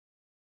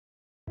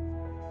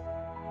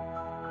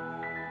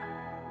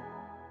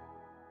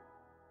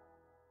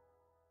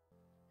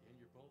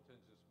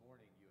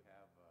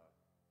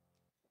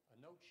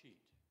note sheet.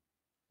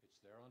 It's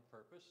there on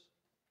purpose.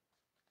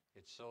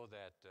 It's so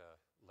that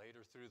later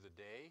through the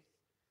day,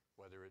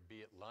 whether it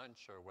be at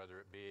lunch or whether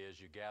it be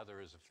as you gather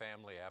as a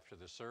family after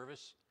the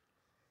service,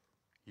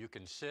 you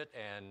can sit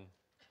and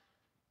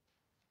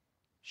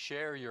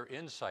share your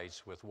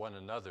insights with one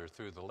another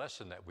through the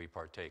lesson that we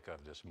partake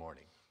of this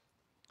morning.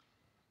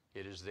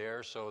 It is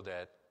there so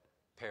that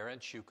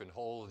parents, you can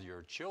hold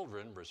your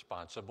children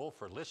responsible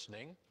for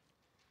listening,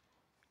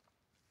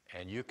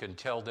 and you can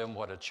tell them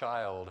what a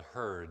child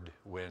heard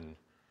when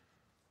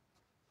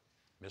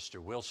Mr.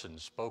 Wilson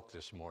spoke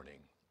this morning.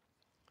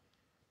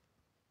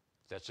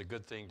 That's a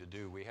good thing to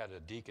do. We had a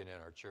deacon in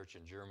our church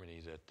in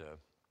Germany that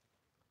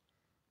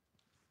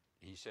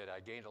he said, I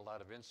gained a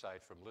lot of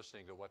insight from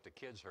listening to what the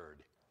kids heard,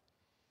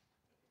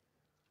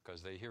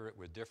 because they hear it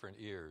with different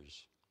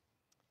ears.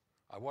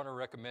 I want to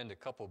recommend a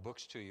couple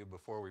books to you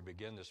before we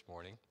begin this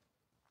morning.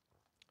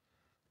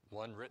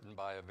 One written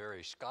by a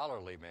very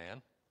scholarly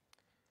man,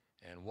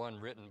 and one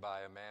written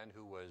by a man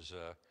who was,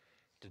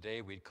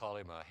 today we'd call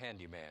him a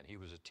handyman. He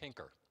was a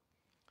tinker.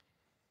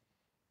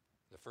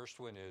 The first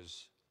one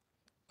is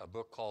a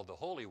book called The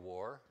Holy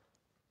War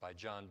by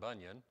John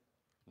Bunyan,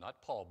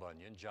 not Paul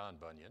Bunyan, John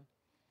Bunyan.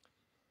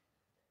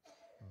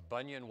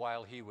 Bunyan,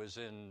 while he was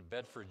in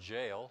Bedford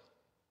Jail,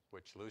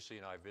 which Lucy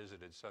and I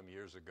visited some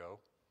years ago,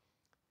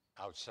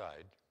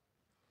 outside,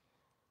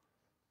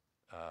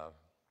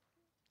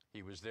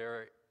 he was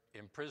there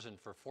imprisoned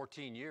for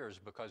 14 years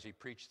because he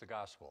preached the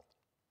gospel.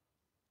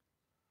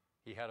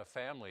 He had a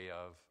family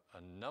of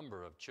a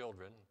number of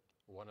children,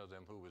 one of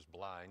them who was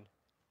blind.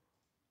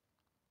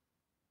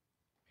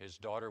 His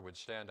daughter would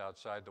stand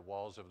outside the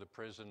walls of the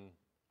prison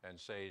and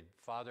say,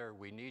 Father,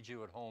 we need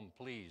you at home,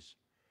 please,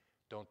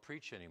 don't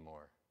preach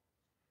anymore.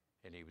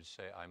 And he would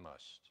say, I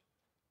must.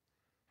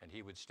 And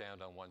he would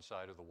stand on one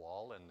side of the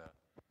wall, and the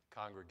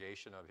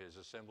congregation of his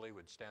assembly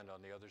would stand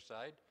on the other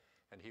side,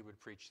 and he would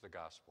preach the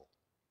gospel.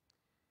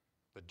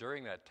 But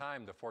during that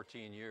time, the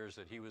 14 years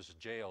that he was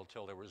jailed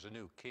till there was a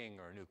new king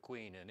or a new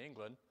queen in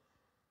England,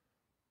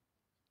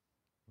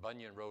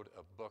 Bunyan wrote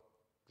a book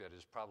that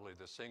is probably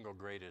the single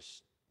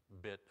greatest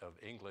bit of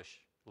English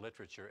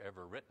literature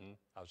ever written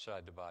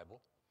outside the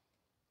Bible,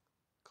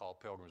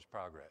 called Pilgrim's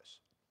Progress.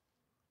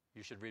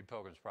 You should read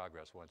Pilgrim's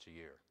Progress once a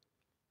year.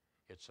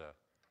 It's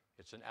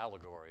an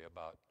allegory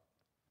about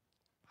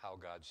how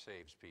God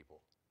saves people.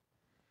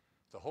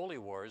 The Holy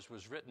Wars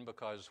was written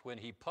because when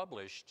he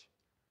published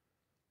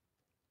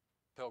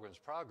Pilgrim's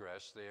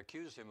Progress, they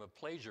accused him of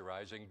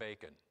plagiarizing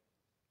Bacon.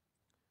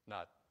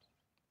 Not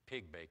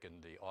pig Bacon,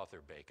 the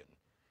author Bacon.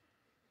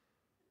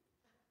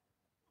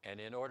 And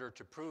in order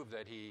to prove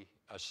that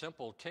a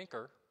simple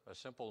tinker, a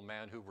simple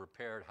man who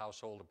repaired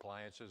household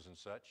appliances and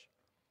such,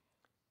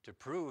 to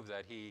prove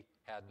that he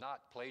had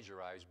not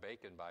plagiarized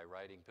Bacon by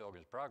writing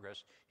Pilgrim's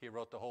Progress, he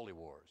wrote the Holy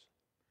Wars,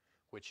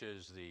 which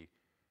is the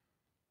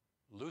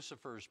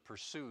Lucifer's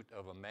pursuit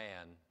of a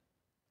man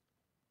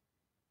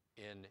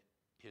in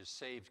his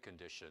saved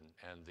condition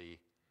and the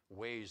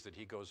ways that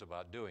he goes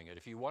about doing it.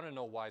 If you want to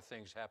know why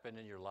things happen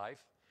in your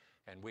life,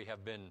 and we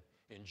have been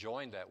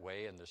enjoying that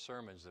way in the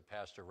sermons that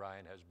Pastor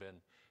Ryan has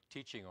been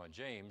teaching on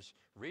James,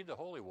 read the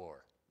Holy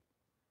War.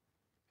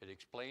 It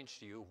explains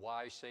to you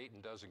why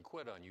Satan doesn't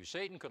quit on you.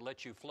 Satan could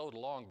let you float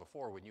along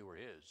before when you were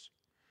his.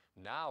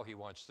 Now he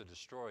wants to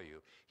destroy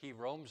you. He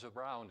roams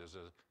around as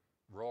a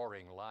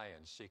roaring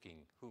lion seeking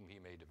whom he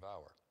may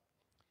devour.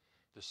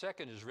 The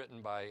second is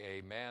written by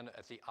a man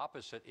at the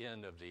opposite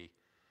end of the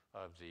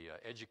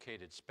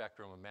educated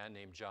spectrum, a man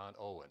named John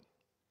Owen.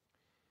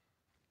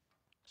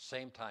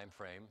 Same time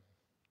frame,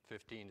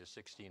 15 to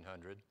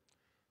 1600.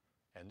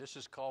 And this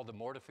is called The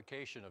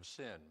Mortification of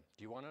Sin.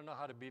 Do you want to know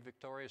how to be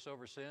victorious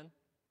over sin?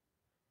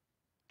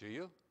 Do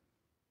you?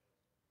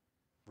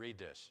 Read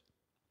this.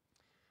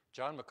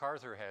 John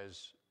MacArthur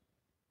has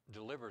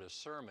delivered a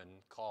sermon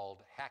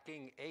called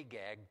Hacking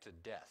Agag to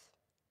Death,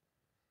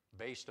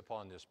 based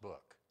upon this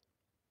book.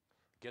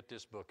 Get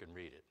this book and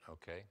read it,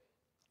 okay?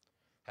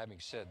 Having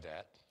said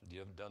that,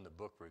 you've done the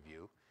book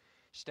review.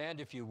 Stand,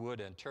 if you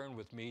would, and turn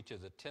with me to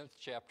the 10th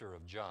chapter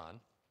of John,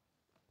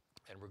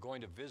 and we're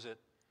going to visit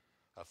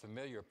a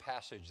familiar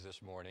passage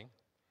this morning.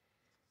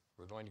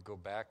 We're going to go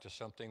back to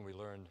something we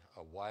learned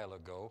a while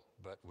ago,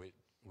 but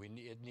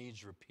it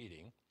needs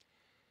repeating.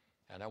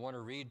 And I want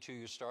to read to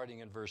you starting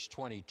in verse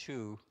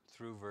 22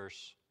 through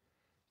verse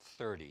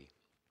 30.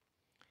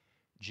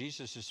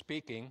 Jesus is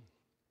speaking.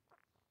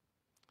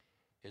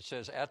 It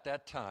says, at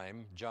that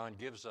time, John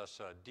gives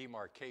us a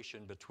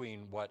demarcation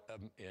between what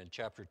in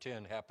chapter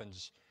 10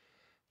 happens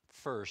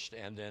first,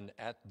 and then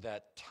at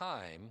that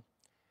time,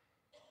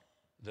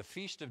 the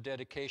Feast of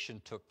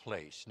Dedication took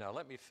place. Now,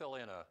 let me fill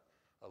in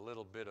a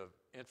little bit of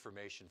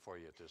information for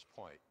you at this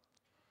point.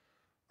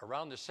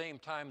 Around the same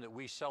time that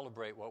we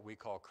celebrate what we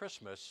call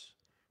Christmas,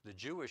 the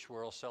Jewish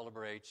world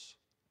celebrates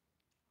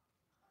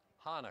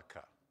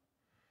Hanukkah.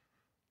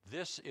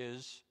 This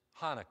is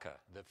Hanukkah,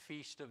 the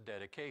Feast of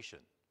Dedication.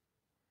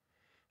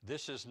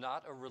 This is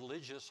not a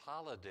religious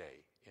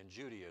holiday in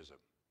Judaism.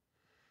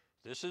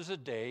 This is a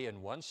day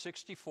in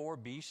 164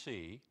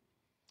 BC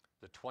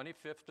the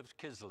 25th of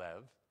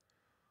Kislev,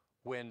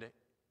 when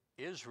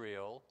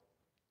Israel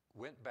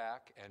went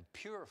back and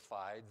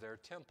purified their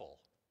temple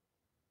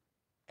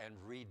and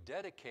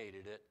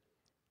rededicated it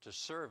to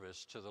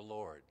service to the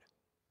Lord.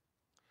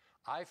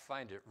 I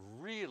find it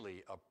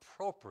really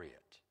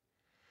appropriate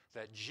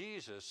that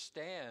Jesus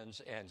stands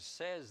and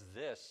says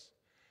this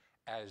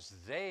as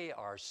they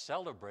are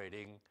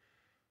celebrating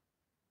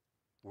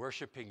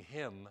worshiping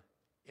Him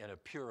in a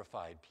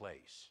purified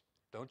place.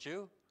 Don't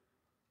you?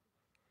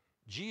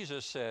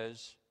 Jesus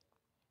says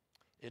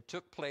it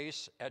took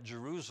place at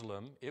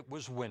Jerusalem. It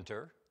was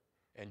winter,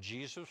 and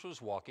Jesus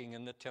was walking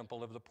in the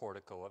temple of the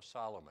portico of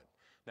Solomon.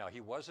 Now,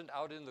 he wasn't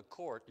out in the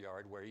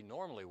courtyard where he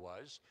normally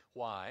was.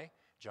 Why?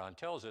 John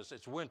tells us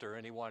it's winter,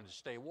 and he wanted to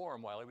stay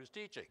warm while he was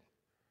teaching.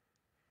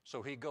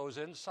 So he goes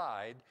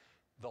inside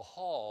the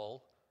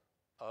hall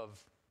of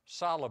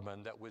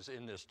Solomon that was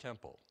in this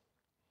temple.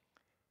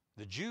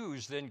 The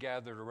Jews then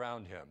gathered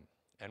around him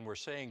and were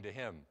saying to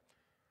him,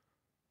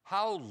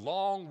 "How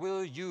long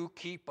will you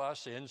keep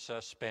us in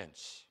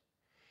suspense?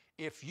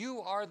 If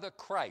you are the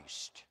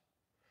Christ,"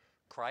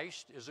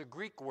 Christ is a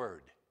Greek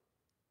word.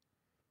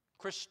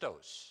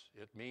 Christos,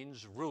 it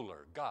means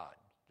ruler, God,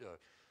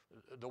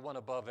 the one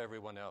above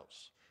everyone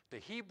else. The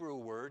Hebrew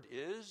word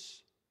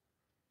is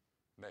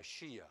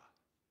Mashiach,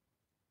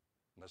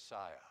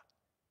 Messiah.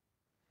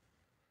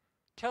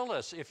 Tell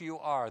us if you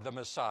are the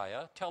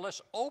Messiah. Tell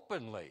us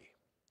openly.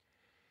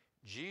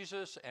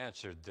 Jesus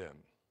answered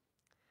them,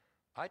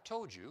 "I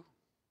told you,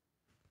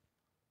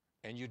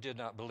 and you did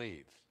not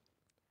believe.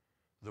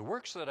 The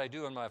works that I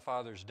do in my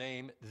Father's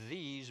name,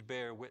 these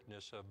bear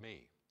witness of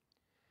me.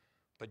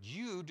 But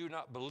you do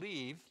not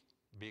believe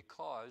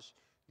because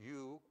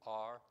you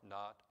are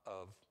not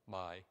of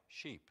my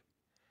sheep.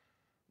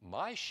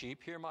 My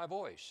sheep hear my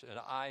voice, and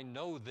I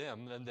know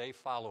them, and they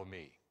follow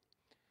me.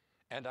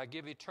 And I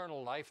give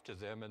eternal life to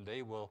them, and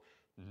they will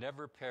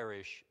never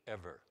perish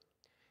ever.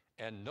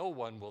 And no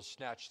one will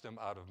snatch them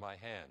out of my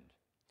hand.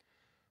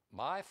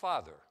 My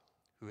Father,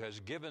 who has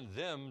given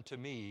them to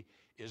me,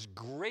 is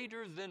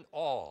greater than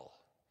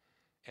all,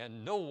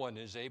 and no one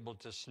is able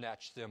to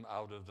snatch them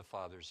out of the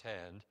Father's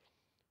hand.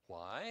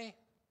 Why?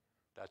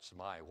 That's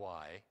my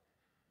why.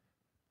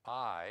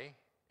 I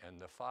and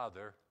the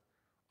Father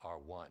are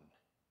one."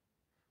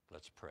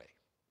 Let's pray.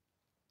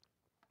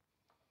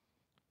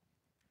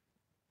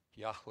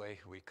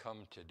 Yahweh, we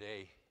come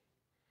today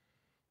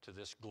to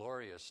this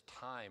glorious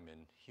time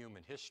in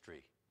human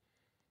history.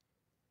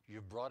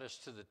 You brought us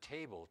to the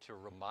table to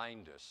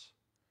remind us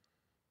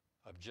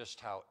of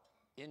just how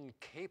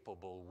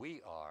incapable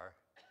we are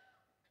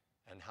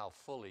and how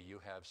fully you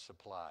have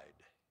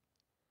supplied.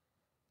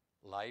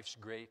 Life's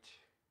great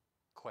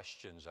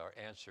questions are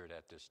answered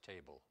at this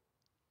table.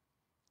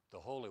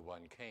 The Holy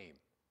One came.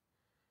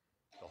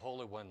 The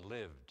Holy One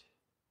lived.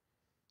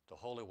 The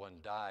Holy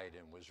One died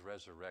and was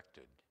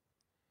resurrected.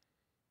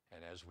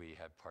 And as we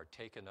have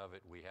partaken of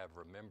it, we have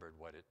remembered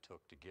what it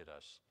took to get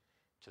us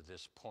to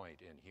this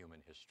point in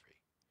human history.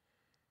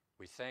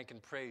 We thank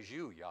and praise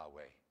you,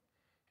 Yahweh,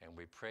 and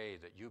we pray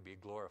that you be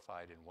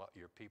glorified in what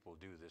your people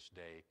do this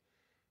day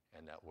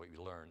and that we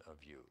learn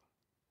of you.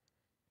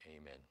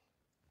 Amen.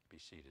 Be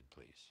seated,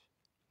 please.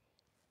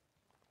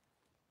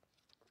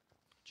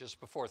 Just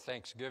before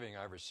Thanksgiving,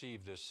 I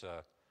received this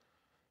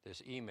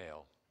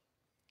email.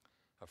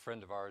 A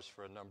friend of ours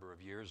for a number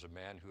of years, a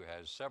man who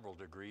has several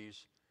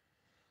degrees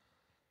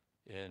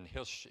in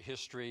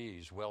history.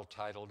 He's well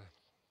titled.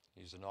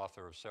 He's an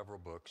author of several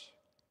books.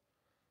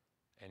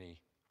 And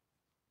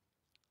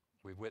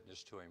we've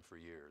witnessed to him for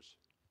years.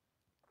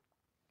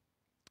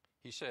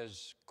 He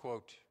says,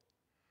 quote,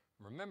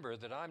 "Remember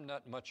that I'm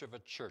not much of a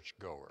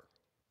churchgoer,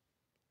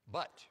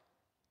 but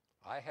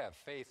I have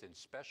faith in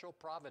special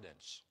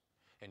providence."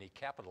 And he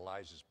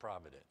capitalizes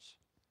providence.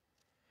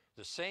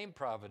 The same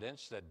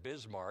providence that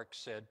Bismarck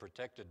said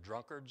protected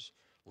drunkards,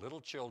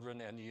 little children,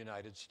 and the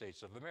United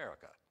States of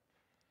America.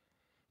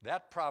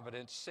 That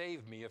providence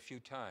saved me a few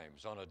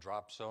times on a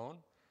drop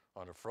zone,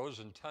 on a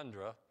frozen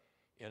tundra,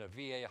 in a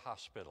VA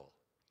hospital.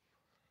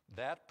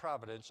 That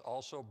providence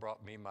also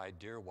brought me my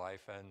dear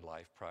wife and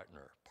life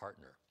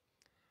partner.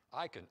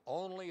 I can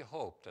only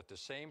hope that the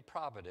same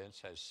providence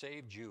has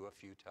saved you a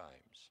few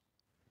times.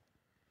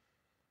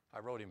 I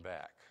wrote him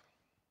back.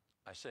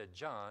 I said,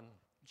 "John,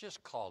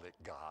 just call it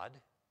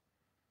God.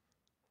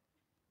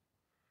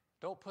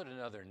 Don't put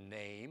another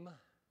name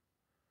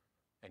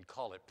and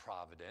call it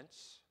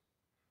providence.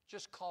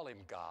 Just call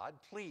him God.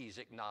 Please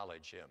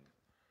acknowledge him.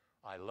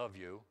 I love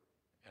you,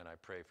 and I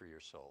pray for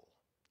your soul."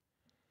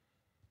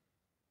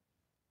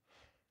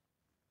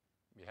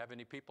 You have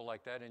any people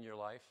like that in your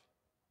life?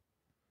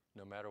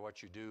 No matter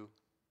what you do,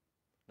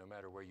 no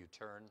matter where you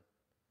turn,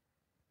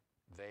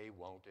 they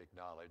won't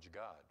acknowledge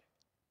God.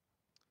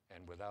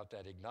 And without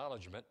that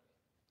acknowledgement,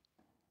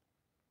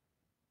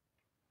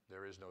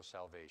 there is no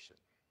salvation.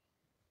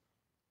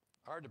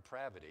 Our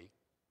depravity,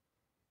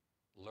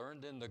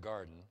 learned in the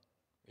garden,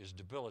 is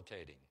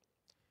debilitating.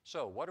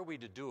 So what are we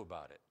to do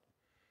about it?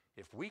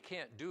 If we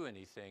can't do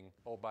anything,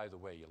 oh, by the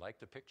way, you like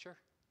the picture?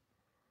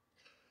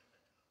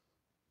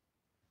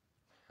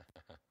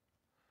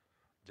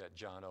 That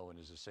John Owen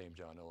is the same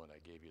John Owen I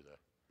gave you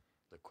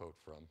the quote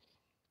from.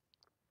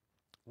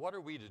 What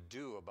are we to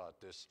do about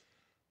this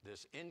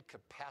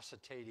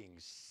incapacitating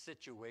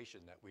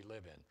situation that we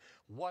live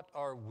in? What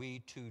are we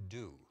to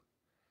do?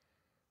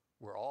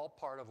 We're all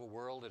part of a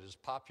world that is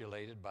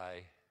populated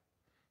by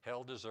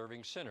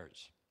hell-deserving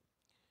sinners.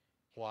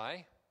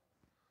 Why?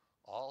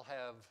 All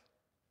have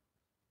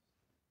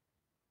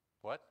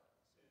what?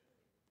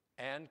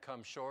 And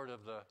come short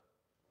of the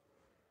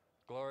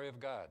glory of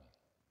God.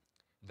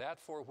 That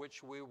for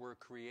which we were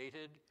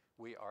created,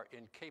 we are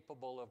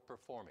incapable of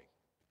performing.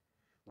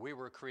 We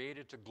were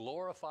created to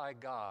glorify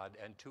God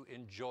and to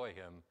enjoy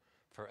Him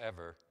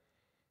forever,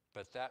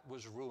 but that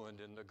was ruined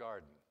in the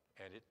garden,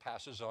 and it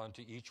passes on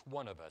to each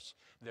one of us.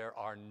 There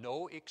are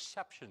no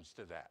exceptions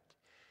to that.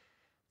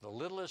 The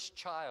littlest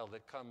child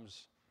that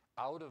comes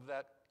out of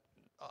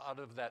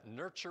that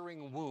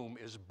nurturing womb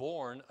is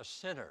born a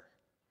sinner.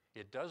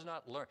 It does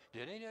not learn.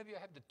 Did any of you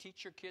have to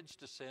teach your kids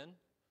to sin?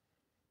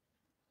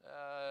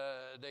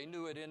 They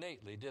knew it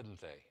innately, didn't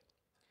they?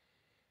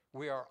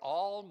 We are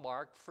all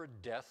marked for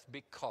death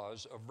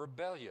because of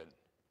rebellion.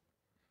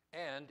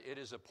 And it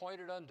is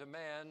appointed unto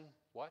man,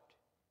 what?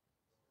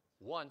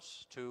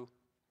 Once to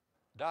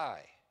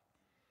die.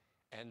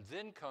 And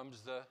then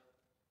comes the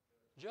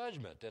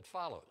judgment that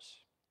follows.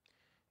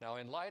 Now,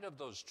 in light of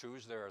those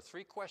truths, there are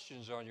 3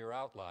 questions on your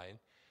outline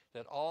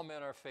that all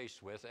men are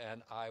faced with,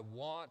 and I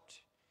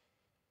want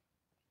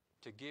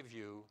to give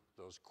you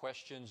those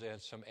questions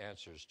and some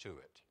answers to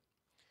it.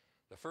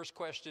 The first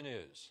question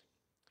is,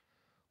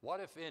 what,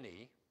 if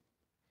any,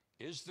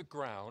 is the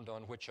ground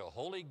on which a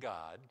holy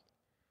God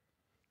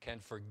can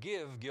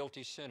forgive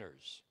guilty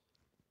sinners,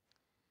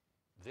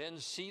 then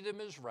see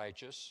them as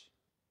righteous,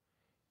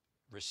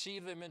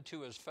 receive them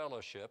into His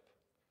fellowship,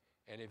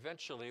 and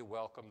eventually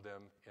welcome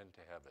them into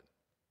heaven?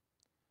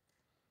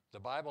 The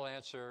Bible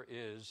answer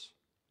is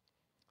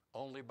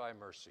only by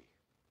mercy,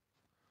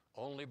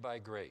 only by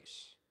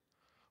grace,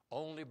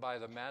 only by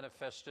the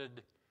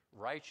manifested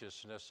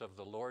righteousness of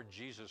the Lord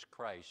Jesus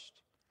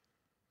Christ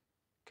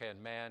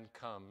can man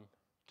come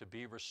to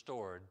be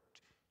restored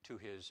to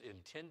his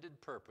intended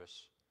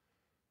purpose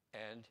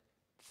and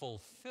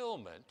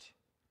fulfillment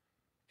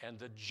and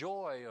the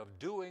joy of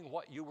doing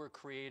what you were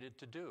created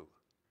to do.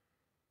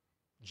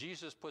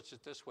 Jesus puts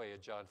it this way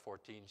in John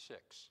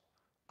 14:6.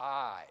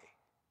 I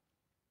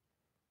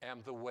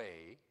am the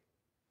way,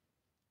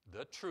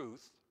 the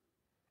truth,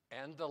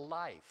 and the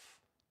life.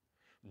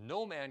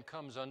 No man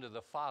comes unto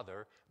the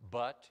Father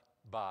but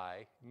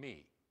by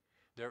me.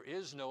 There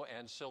is no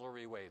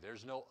ancillary way.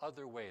 There's no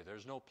other way.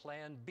 There's no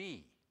plan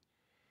B.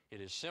 It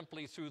is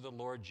simply through the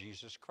Lord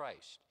Jesus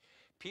Christ.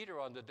 Peter,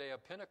 on the day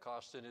of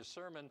Pentecost, in his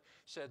sermon,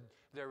 said,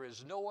 there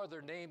is no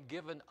other name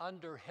given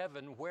under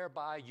heaven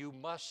whereby you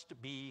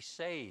must be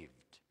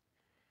saved.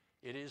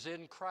 It is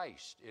in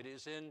Christ. It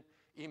is in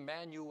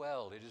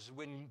Emmanuel. It is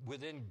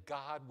within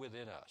God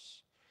within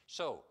us.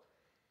 So,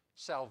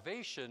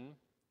 salvation,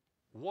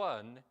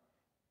 1,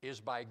 is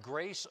by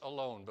grace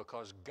alone,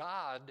 because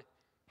God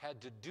had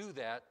to do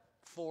that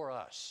for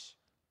us.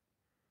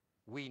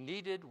 We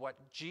needed what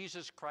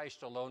Jesus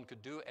Christ alone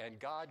could do, and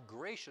God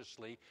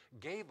graciously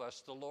gave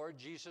us the Lord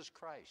Jesus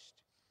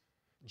Christ.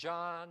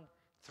 John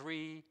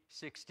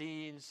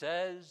 3:16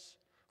 says,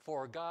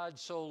 for God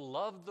so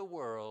loved the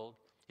world,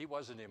 He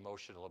wasn't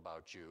emotional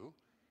about you.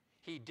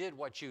 He did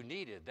what you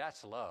needed.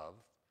 That's love.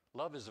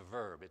 Love is a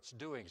verb. It's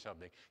doing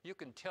something. You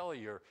can tell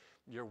your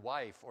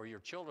wife or your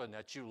children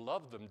that you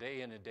love them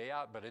day in and day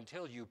out, but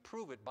until you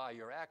prove it by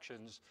your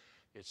actions,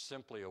 it's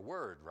simply a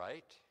word,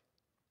 right?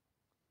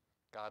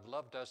 God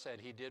loved us, and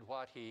He did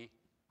what? He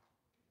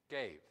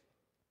gave.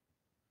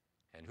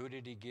 And who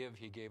did He give?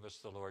 He gave us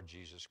the Lord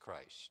Jesus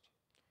Christ.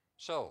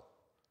 So,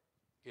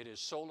 it is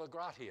sola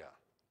gratia,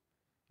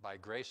 by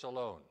grace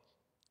alone,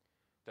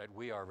 that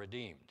we are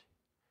redeemed.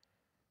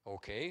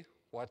 Okay,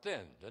 what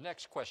then? The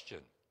next question.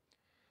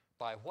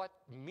 By what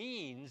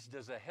means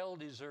does a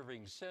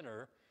hell-deserving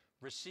sinner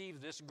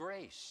receive this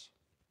grace?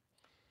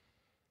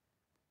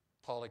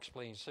 Paul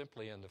explains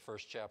simply in the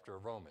first chapter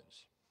of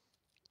Romans.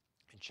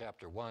 In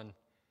chapter 1,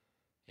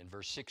 in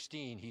verse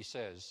 16, he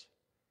says,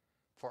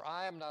 for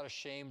I am not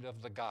ashamed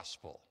of the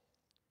gospel,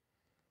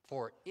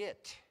 for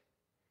it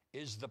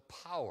is the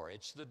power.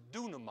 It's the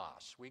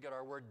dunamis. We get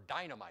our word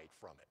dynamite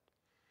from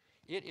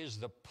it. It is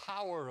the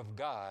power of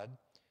God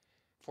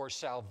for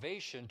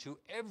salvation to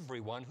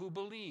everyone who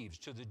believes,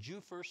 to the Jew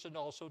first and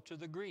also to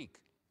the Greek.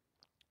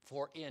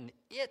 For in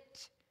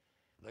it,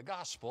 the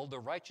gospel, the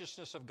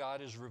righteousness of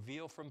God is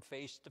revealed from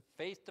faith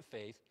to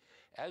faith,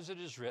 as it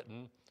is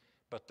written,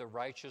 but the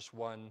righteous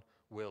one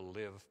will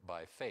live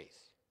by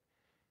faith.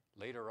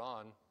 Later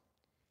on,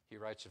 he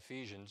writes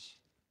Ephesians,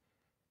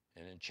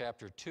 and in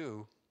chapter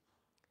 2,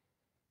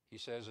 he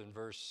says in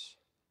verse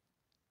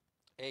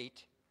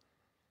 8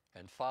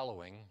 and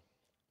following,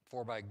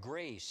 for by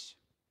grace,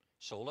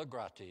 sola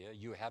gratia,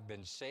 you have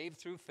been saved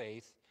through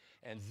faith,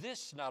 and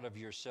this not of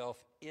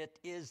yourself, it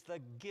is the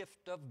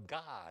gift of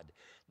God,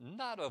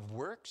 not of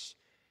works,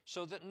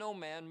 so that no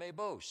man may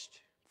boast.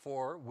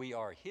 For we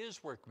are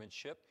his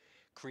workmanship,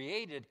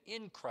 created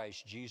in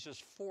Christ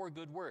Jesus for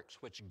good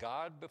works, which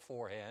God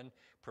beforehand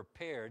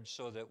prepared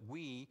so that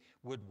we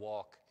would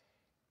walk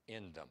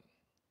in them.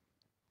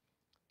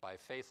 By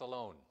faith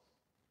alone,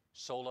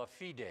 sola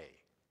fide.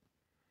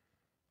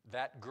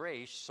 That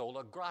grace,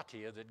 sola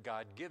gratia, that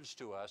God gives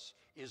to us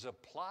is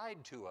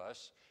applied to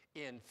us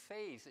in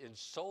faith, in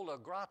sola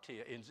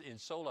gratia, in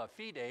sola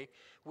fide,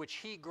 which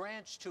he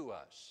grants to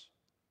us.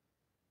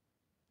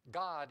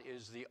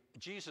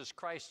 Jesus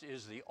Christ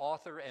is the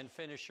author and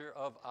finisher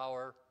of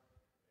our.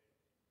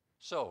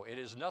 So it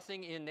is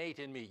nothing innate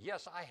in me.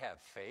 Yes, I have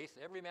faith.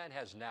 Every man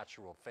has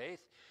natural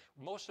faith.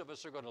 Most of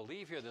us are going to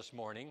leave here this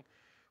morning.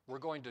 We're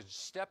going to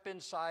step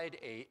inside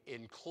an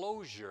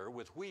enclosure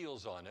with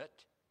wheels on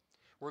it.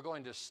 We're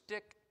going to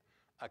stick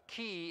a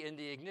key in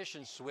the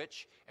ignition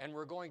switch, and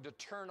we're going to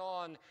turn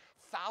on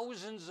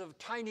thousands of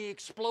tiny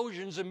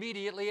explosions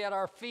immediately at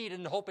our feet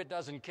and hope it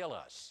doesn't kill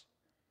us.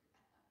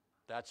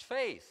 That's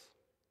faith.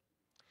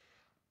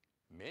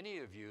 Many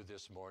of you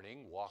this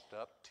morning walked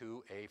up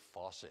to a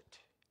faucet.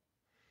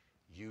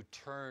 You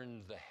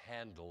turned the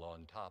handle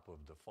on top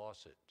of the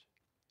faucet.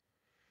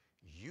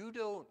 You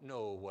don't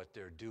know what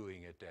they're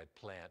doing at that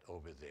plant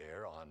over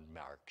there on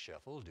Mark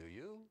Sheffel, do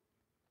you?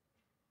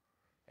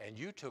 And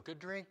you took a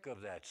drink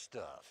of that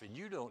stuff, and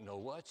you don't know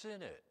what's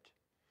in it.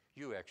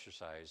 You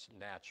exercise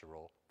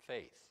natural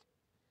faith.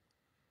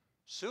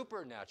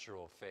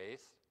 Supernatural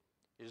faith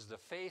is the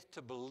faith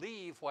to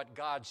believe what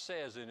God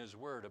says in his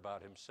word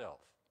about himself.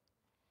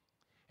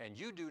 And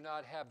you do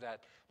not have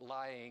that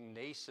lying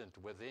nascent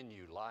within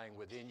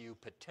you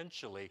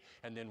potentially,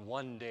 and then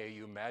one day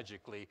you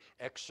magically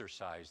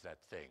exercise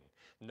that thing.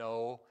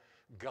 No,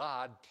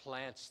 God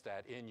plants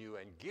that in you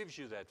and gives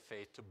you that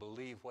faith to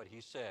believe what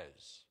he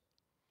says.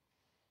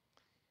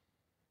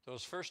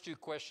 Those first two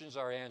questions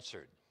are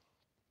answered.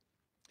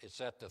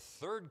 It's at the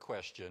third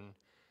question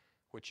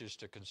which is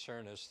to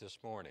concern us this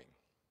morning.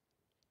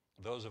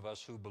 Those of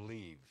us who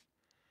believe,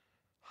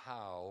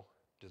 how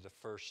do the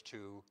first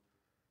two,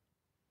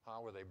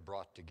 how are they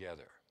brought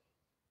together?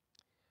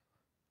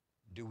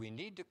 Do we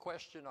need to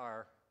question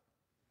our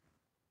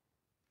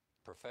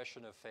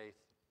profession of faith?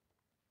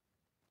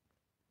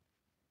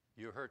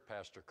 You heard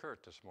Pastor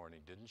Kurt this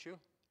morning, didn't you?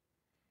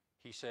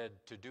 He said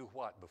to do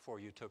what before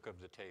you took of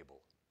the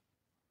table?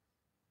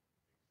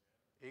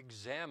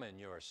 Examine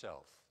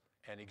yourself.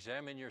 And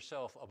examine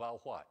yourself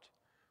about what?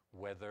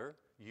 Whether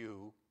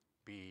you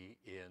be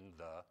in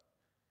the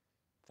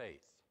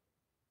faith.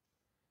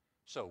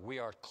 So we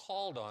are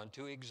called on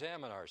to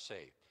examine our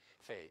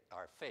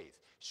faith.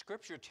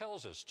 Scripture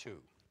tells us to.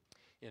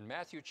 In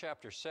Matthew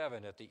chapter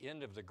 7, at the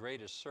end of the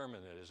greatest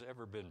sermon that has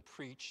ever been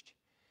preached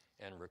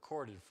and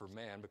recorded for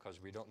man,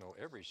 because we don't know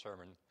every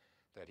sermon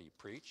that he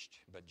preached,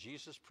 but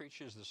Jesus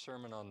preaches the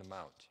Sermon on the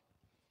Mount,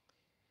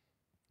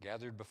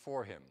 gathered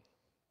before him.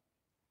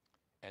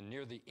 And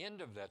near the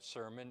end of that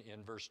sermon,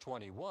 in verse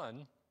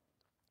 21,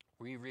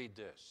 we read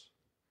this: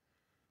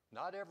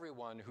 "Not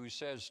everyone who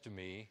says to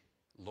me,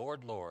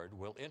 'Lord, Lord,'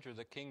 will enter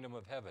the kingdom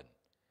of heaven,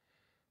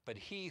 but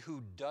he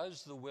who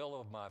does the will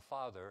of my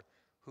Father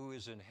who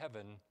is in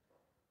heaven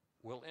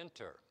will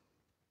enter."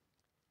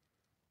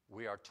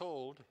 We are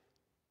told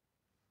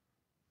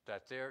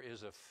that there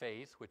is a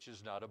faith which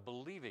is not a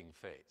believing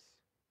faith.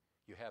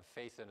 You have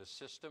faith in a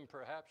system,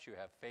 perhaps. You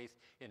have faith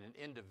in an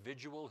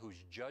individual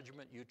whose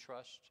judgment you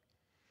trust.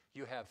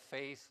 You have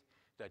faith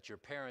that your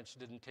parents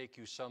didn't take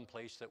you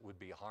someplace that would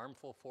be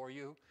harmful for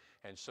you,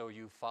 and so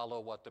you follow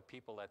what the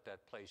people at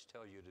that place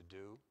tell you to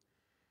do.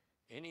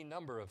 Any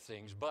number of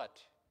things,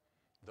 but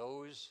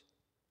those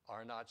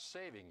are not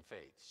saving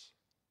faiths.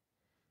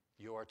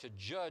 You are to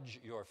judge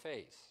your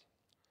faith.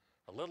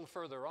 A little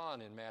further on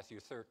in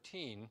Matthew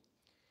 13,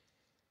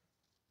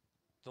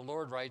 the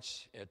Lord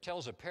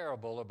tells a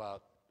parable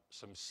about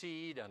some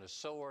seed and a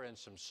sower and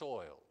some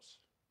soils.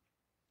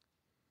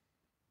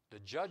 The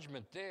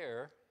judgment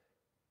there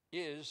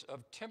is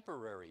of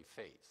temporary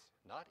faith,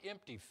 not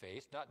empty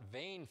faith, not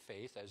vain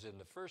faith as in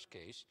the first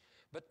case,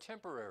 but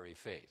temporary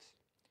faith.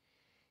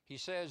 He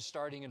says,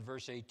 starting in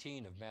verse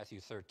 18 of Matthew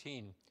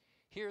 13,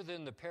 "Hear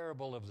then the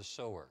parable of the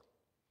sower."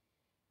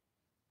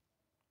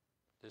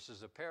 This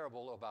is a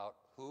parable about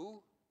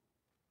who?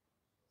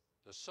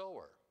 The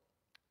sower.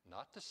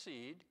 Not the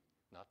seed,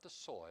 not the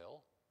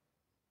soil,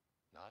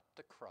 not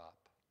the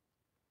crop,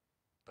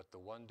 but the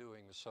one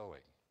doing the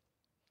sowing.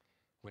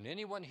 "When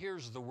anyone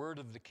hears the word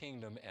of the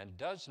kingdom and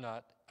does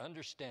not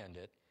understand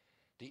it,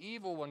 the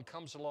evil one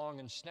comes along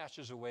and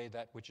snatches away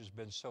that which has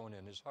been sown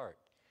in his heart.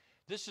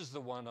 This is the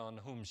one on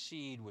whom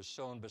seed was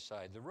sown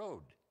beside the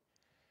road.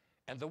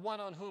 And the one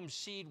on whom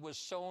seed was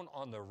sown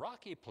on the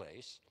rocky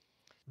place,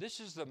 this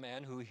is the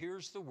man who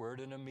hears the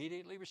word and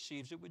immediately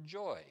receives it with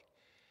joy.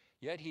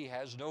 Yet he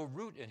has no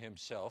root in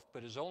himself,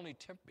 but it is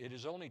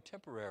only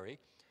temporary.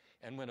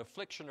 And when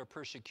affliction or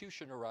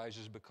persecution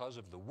arises because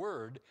of the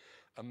word,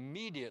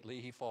 immediately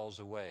he falls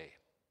away.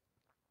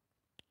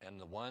 And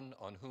the one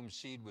on whom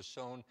seed was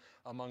sown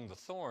among the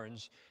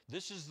thorns,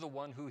 this is the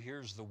one who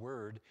hears the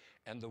word,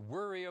 and the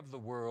worry of the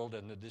world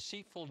and the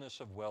deceitfulness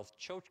of wealth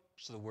chokes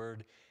the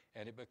word,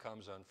 and it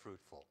becomes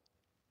unfruitful.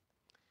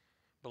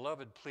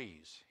 Beloved,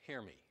 please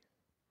hear me.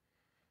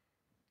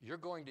 You're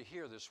going to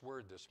hear this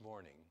word this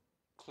morning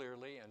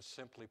clearly and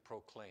simply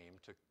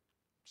proclaimed to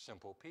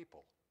simple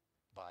people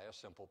by a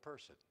simple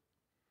person.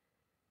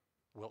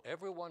 Will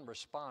everyone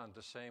respond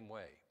the same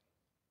way?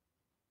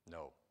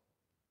 No.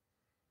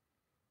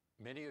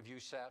 Many of you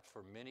sat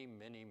for many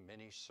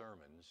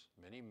sermons,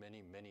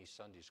 many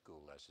Sunday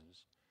school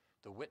lessons,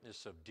 the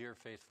witness of dear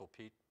faithful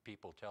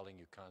people telling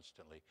you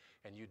constantly,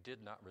 and you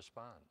did not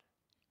respond.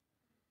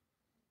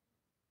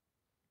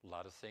 A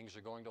lot of things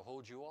are going to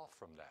hold you off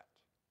from that.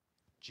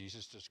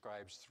 Jesus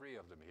describes 3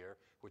 of them here,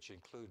 which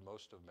include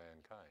most of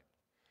mankind.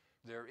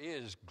 There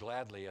is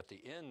gladly at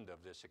the end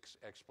of this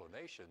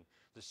explanation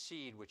the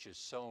seed which is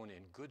sown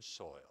in good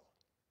soil.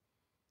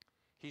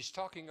 He's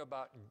talking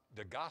about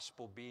the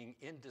gospel being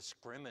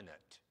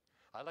indiscriminate.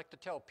 I like to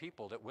tell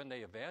people that when they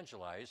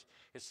evangelize,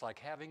 it's like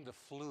having the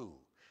flu.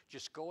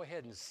 Just go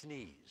ahead and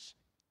sneeze.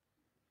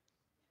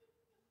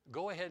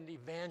 Go ahead and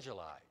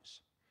evangelize.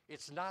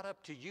 It's not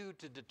up to you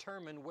to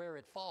determine where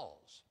it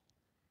falls.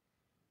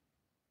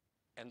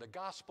 And the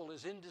gospel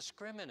is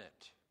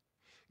indiscriminate.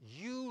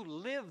 You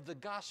live the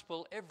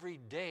gospel every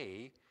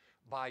day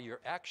by your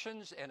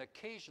actions and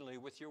occasionally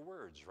with your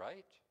words,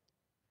 right?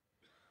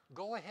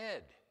 Go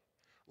ahead.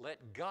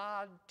 Let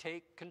God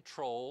take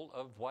control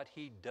of what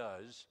he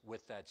does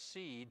with that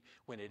seed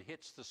when it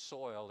hits the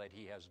soil that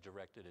he has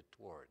directed it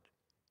toward.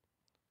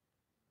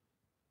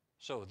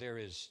 So there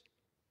is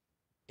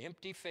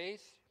empty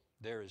faith,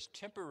 there is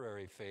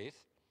temporary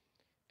faith,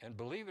 and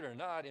believe it or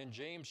not, in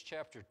James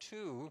chapter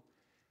 2,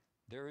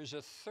 there is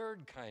a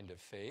third kind of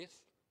faith.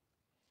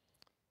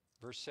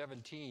 Verse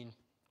 17,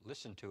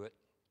 listen to it.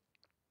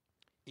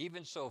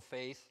 Even so,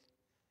 faith,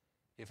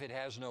 if it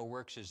has no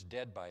works, is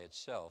dead by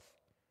itself.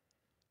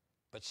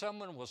 But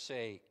someone will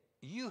say,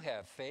 you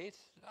have faith,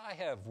 I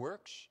have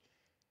works.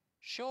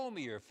 Show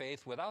me your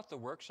faith without the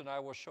works, and I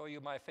will show you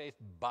my faith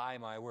by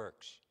my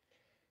works.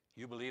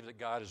 You believe that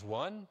God is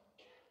one?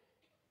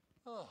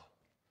 Oh,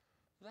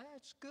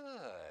 that's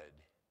good.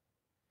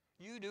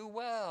 You do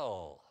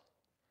well.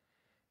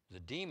 The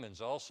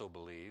demons also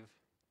believe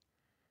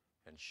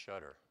and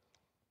shudder.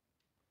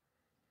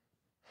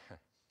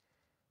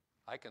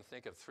 I can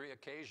think of 3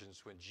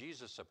 occasions when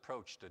Jesus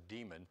approached a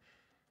demon,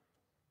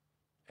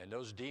 and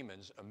those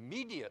demons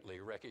immediately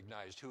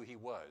recognized who he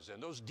was,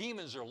 and those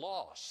demons are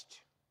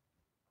lost.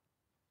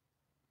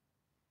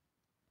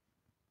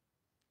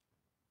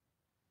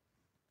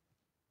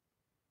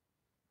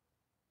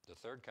 The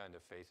third kind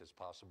of faith is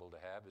possible to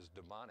have is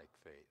demonic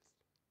faith.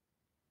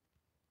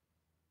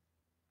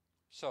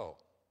 So,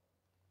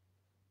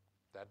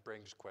 that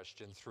brings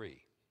question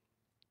 3.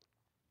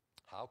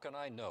 How can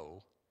I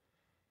know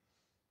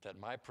that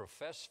my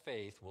professed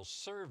faith will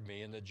serve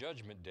me in the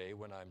judgment day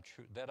when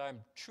that I'm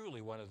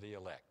truly one of the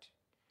elect?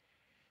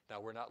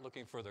 Now, we're not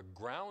looking for the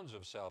grounds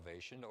of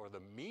salvation or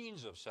the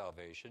means of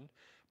salvation,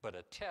 but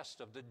a test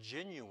of the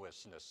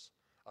genuineness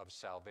of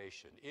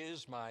salvation.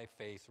 Is my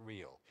faith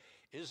real?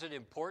 Is it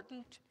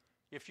important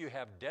if you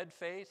have dead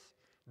faith,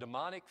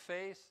 demonic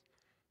faith,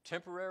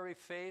 temporary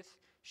faith,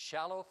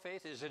 shallow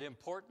faith? Is it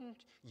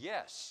important?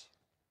 Yes.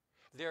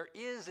 There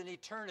is an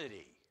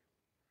eternity.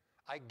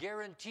 I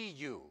guarantee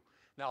you.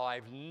 Now,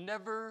 I've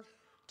never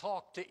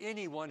talked to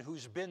anyone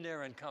who's been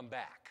there and come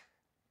back.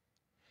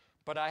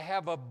 But I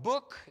have a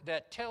book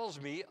that tells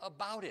me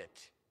about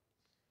it.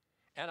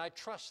 And I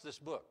trust this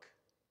book.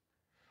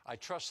 I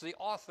trust the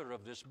author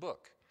of this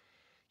book.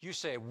 You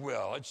say,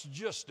 well, it's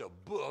just a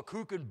book.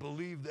 Who can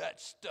believe that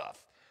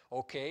stuff?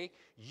 Okay,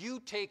 you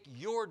take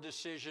your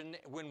decision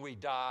when we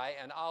die,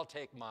 and I'll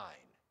take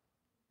mine.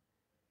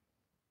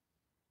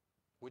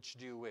 Which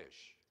do you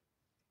wish?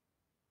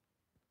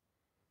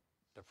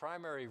 The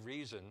primary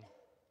reason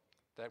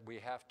that we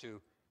have to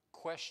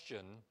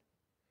question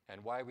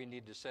and why we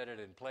need to set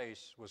it in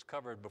place was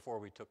covered before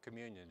we took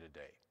communion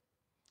today.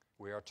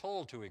 We are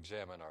told to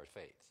examine our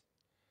faith.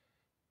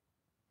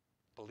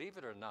 Believe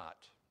it or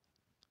not,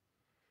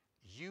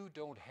 you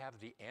don't have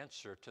the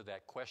answer to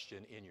that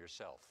question in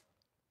yourself.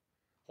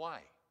 Why?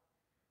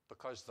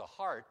 Because the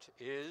heart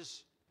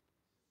is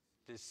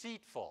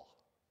deceitful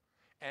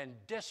and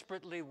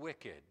desperately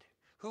wicked.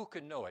 Who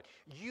can know it?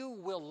 You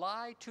will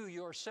lie to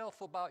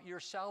yourself about your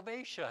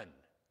salvation.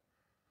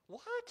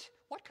 What?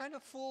 What kind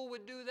of fool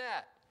would do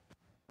that?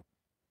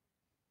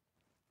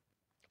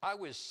 I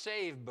was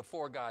saved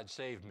before God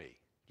saved me.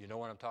 Do you know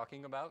what I'm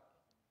talking about?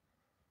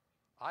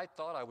 I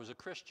thought I was a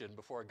Christian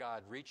before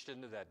God reached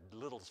into that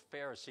little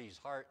Pharisee's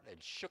heart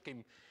and shook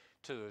him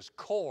to his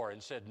core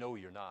and said, no,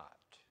 you're not.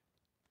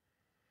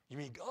 You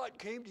mean God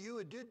came to you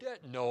and did that?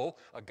 No,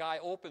 a guy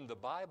opened the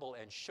Bible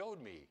and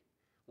showed me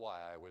why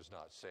I was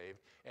not saved,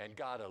 and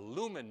God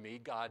illumined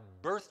me, God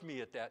birthed me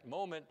at that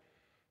moment,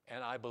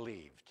 and I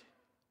believed.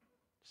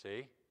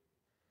 See?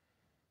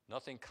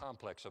 Nothing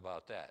complex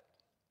about that.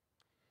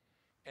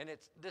 And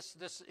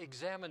this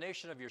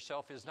examination of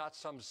yourself is not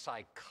some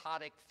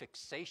psychotic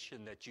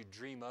fixation that you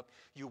dream up.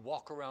 You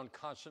walk around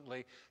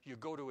constantly. You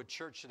go to a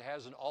church that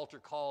has an altar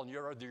call, and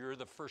you're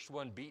the first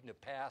one beating a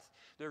path.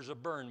 There's a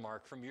burn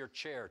mark from your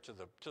chair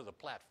to the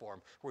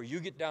platform where you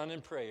get down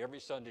and pray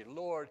every Sunday,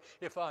 Lord,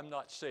 if I'm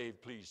not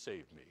saved, please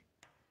save me.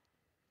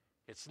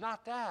 It's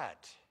not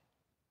that.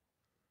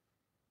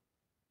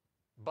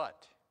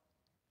 But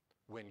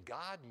when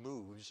God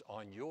moves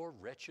on your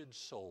wretched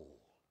soul,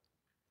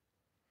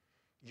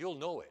 you'll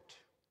know it,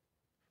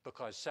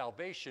 because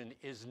salvation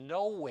is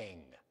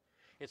knowing.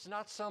 It's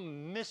not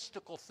some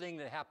mystical thing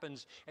that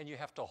happens and you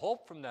have to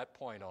hope from that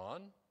point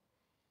on.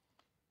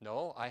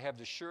 No, I have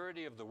the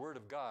surety of the Word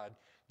of God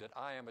that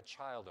I am a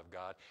child of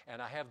God,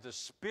 and I have the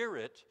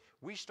Spirit.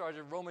 We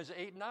started Romans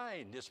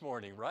 8:9 this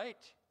morning,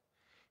 right?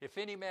 If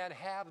any man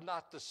have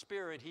not the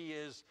Spirit, he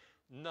is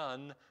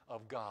none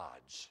of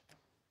God's.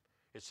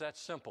 It's that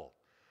simple.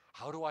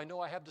 How do I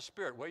know I have the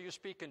Spirit? Well, you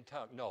speak in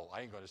tongues. No,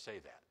 I ain't going to say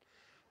that.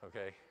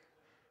 Okay?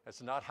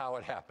 That's not how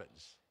it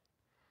happens.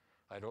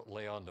 I don't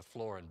lay on the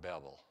floor and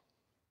babble.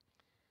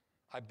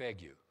 I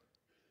beg you,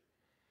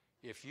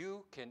 if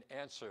you can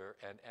answer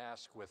and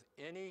ask with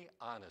any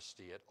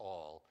honesty at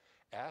all,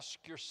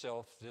 ask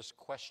yourself this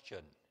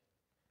question.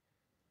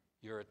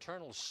 Your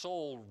eternal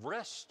soul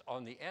rests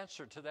on the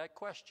answer to that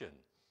question,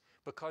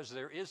 because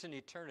there is an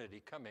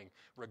eternity coming,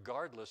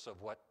 regardless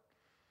of what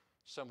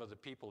some of the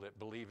people that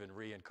believe in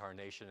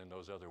reincarnation and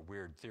those other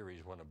weird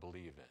theories want to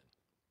believe in.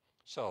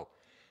 So,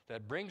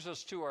 that brings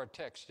us to our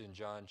text in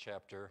John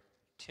chapter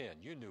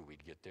 10. You knew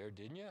we'd get there,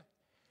 didn't you?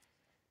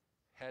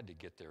 Had to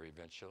get there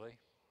eventually.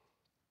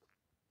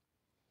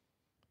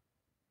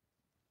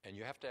 And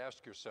you have to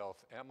ask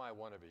yourself, am I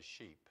one of his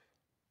sheep?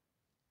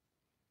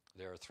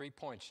 There are 3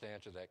 points to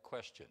answer that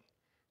question.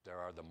 There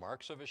are the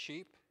marks of a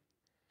sheep,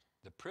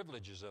 the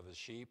privileges of a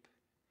sheep,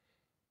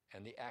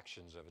 and the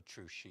actions of a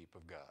true sheep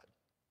of God.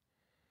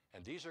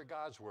 And these are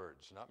God's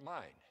words, not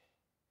mine.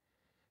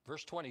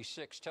 Verse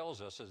 26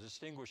 tells us a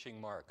distinguishing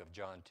mark of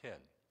John 10.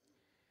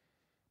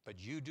 But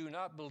you do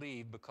not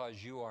believe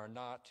because you are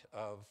not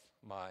of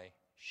my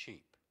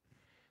sheep.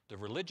 The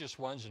religious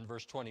ones in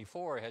verse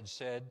 24 had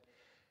said,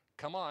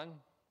 come on,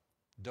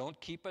 don't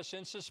keep us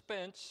in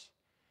suspense.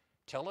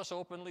 Tell us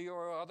openly you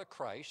are the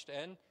Christ.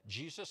 And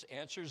Jesus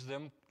answers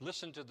them.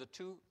 Listen to the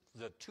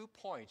two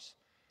points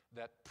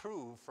that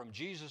prove from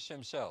Jesus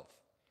himself.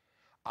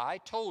 I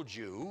told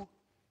you,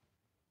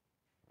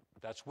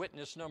 that's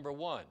witness number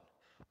one.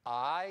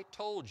 I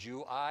told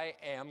you I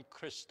am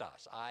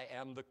Christos. I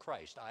am the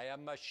Christ. I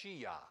am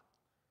Mashiach.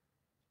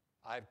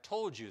 I've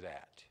told you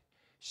that.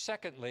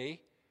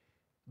 Secondly,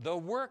 the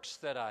works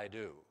that I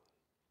do.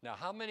 Now,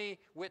 how many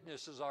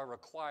witnesses are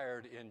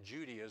required in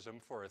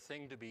Judaism for a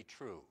thing to be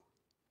true?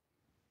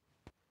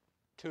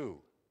 2.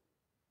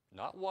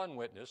 Not one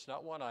witness,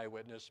 not one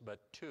eyewitness, but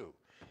 2.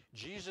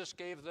 Jesus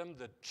gave them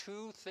the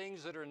 2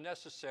 things that are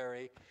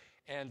necessary,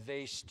 and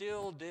they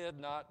still did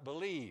not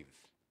believe.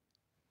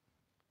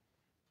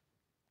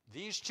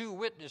 These 2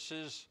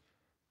 witnesses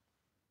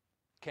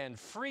can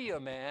free a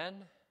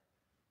man,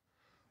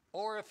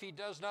 or if he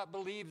does not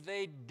believe,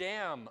 they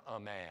damn a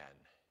man.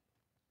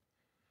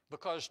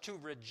 Because to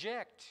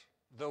reject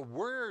the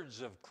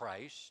words of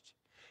Christ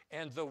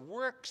and the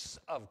works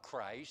of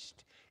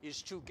Christ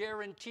is to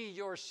guarantee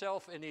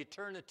yourself an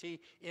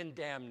eternity in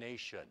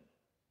damnation.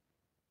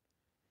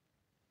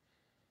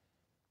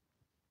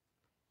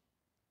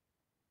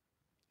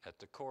 At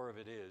the core of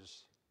it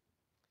is,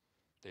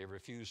 they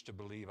refuse to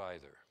believe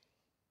either.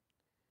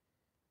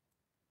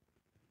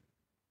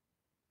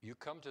 You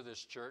come to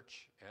this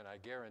church, and I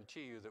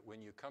guarantee you that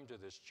when you come to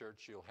this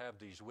church, you'll have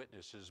these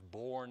witnesses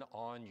born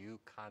on you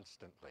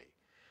constantly.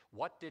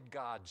 What did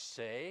God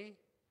say,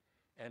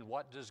 and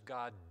what does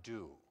God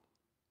do?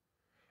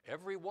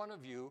 Every one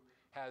of you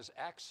has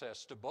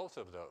access to both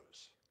of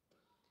those.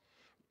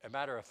 A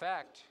matter of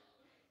fact,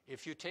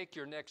 if you take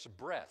your next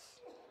breath,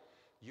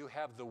 you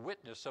have the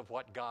witness of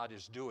what God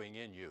is doing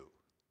in you.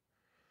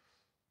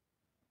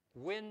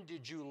 When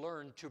did you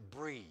learn to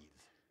breathe?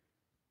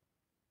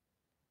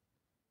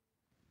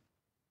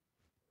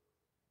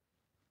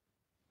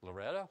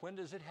 Loretta, when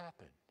does it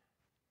happen?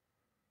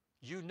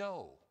 You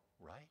know,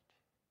 right?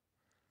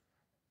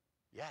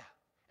 Yeah.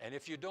 And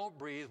if you don't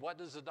breathe, what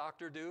does the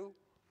doctor do?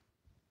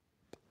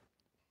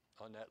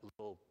 On that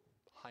little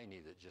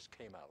hiney that just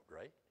came out,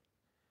 right?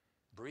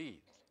 Breathe.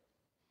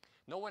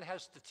 No one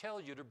has to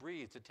tell you to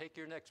breathe, to take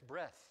your next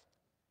breath.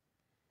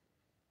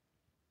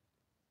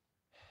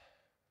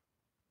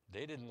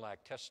 They didn't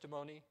lack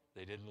testimony.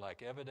 They didn't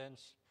lack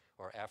evidence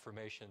or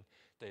affirmation.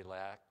 They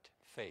lacked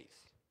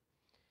faith.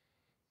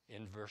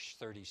 In verse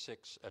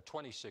 26,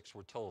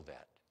 we're told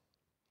that.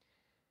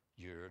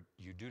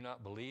 You do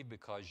not believe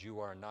because you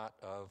are not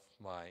of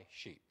my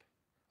sheep.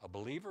 A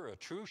believer, a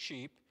true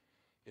sheep,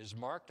 is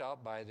marked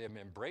out by them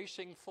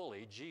embracing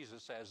fully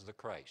Jesus as the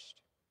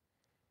Christ,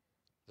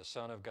 the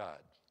Son of God.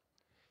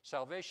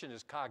 Salvation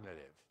is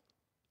cognitive.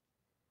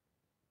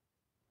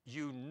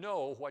 You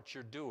know what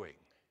you're doing.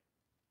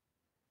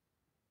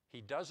 He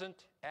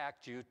doesn't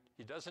act you.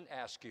 He doesn't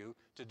ask you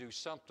to do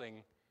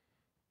something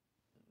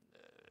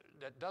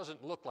that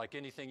doesn't look like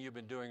anything you've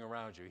been doing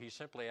around you. He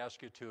simply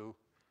asks you to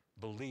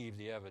believe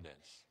the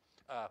evidence.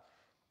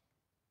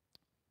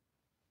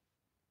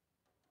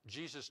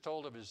 Jesus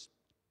told of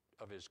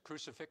his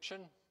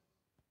crucifixion.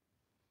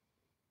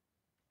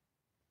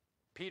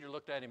 Peter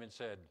looked at him and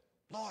said,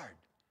 "Lord,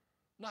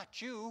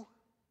 not you."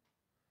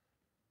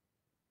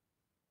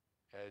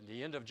 At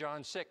the end of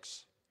John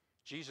 6,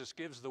 Jesus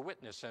gives the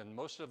witness, and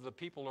most of the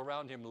people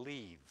around him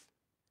leave.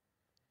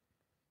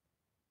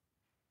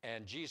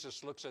 And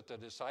Jesus looks at the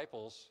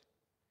disciples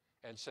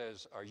and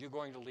says, "Are you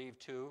going to leave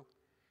too?"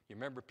 You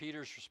remember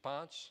Peter's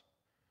response?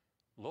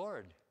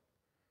 "Lord,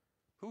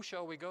 who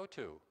shall we go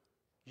to?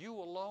 You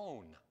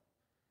alone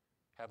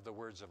have the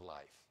words of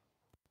life."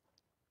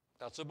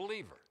 That's a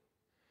believer.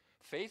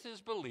 Faith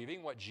is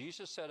believing what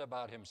Jesus said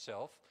about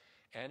himself,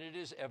 and it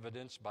is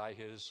evidenced by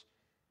his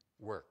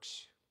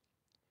works.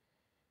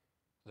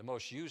 The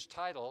most used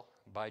title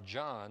by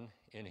John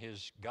in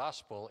his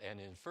gospel and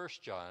in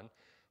 1 John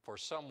for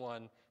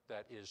someone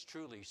that is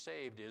truly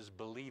saved is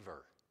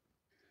believer.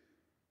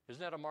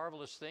 Isn't that a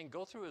marvelous thing?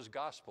 Go through his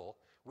gospel.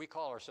 We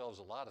call ourselves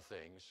a lot of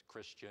things: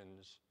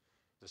 Christians,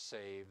 the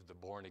saved, the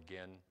born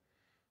again.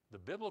 The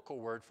biblical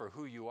word for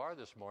who you are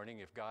this morning,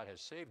 if God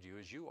has saved you,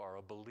 is you are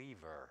a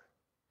believer.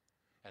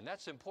 And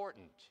that's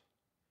important,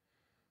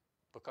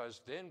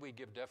 because then we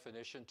give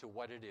definition to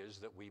what it is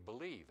that we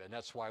believe. And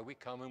that's why we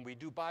come and we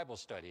do Bible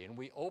study, and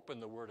we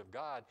open the Word of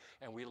God,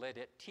 and we let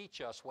it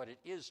teach us what it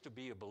is to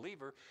be a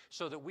believer,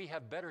 so that we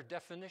have better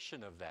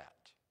definition of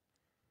that.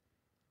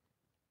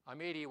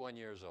 I'm 81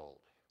 years old.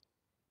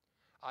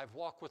 I've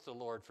walked with the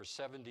Lord for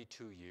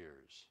 72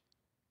 years.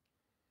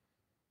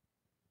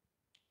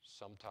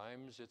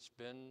 Sometimes it's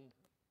been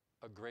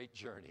a great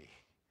journey.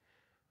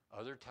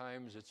 Other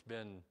times it's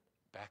been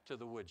back to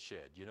the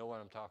woodshed. You know what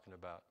I'm talking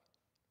about?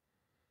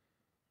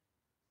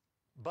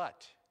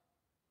 But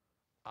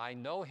I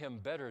know him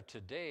better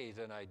today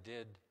than I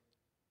did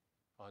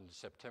on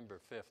September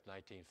 5th,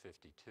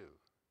 1952.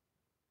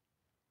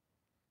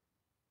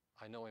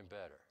 I know him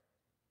better.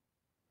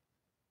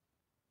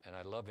 And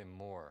I love him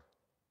more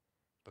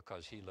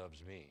because he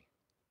loves me.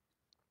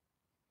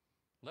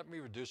 Let me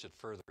reduce it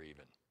further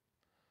even.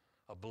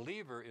 A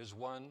believer is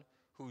one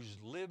who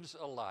lives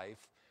a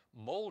life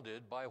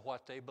molded by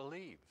what they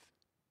believe.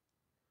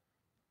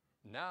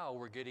 Now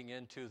we're getting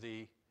into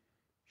the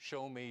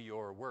show me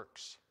your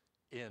works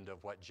end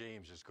of what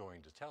James is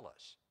going to tell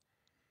us.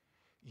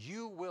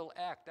 You will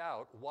act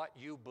out what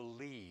you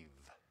believe.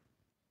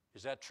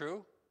 Is that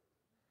true?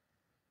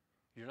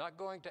 You're not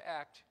going to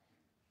act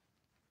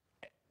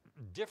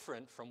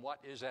different from what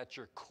is at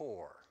your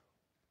core.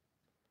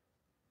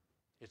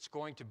 It's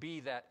going to be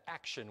that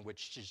action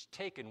which is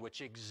taken,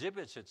 which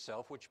exhibits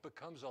itself, which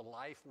becomes a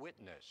life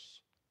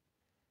witness.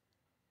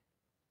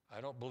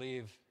 I don't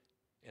believe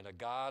in a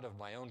God of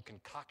my own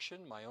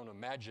concoction, my own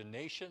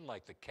imagination,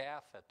 like the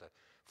calf at the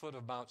foot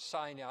of Mount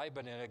Sinai,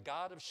 but in a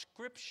God of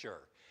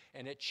Scripture.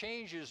 And it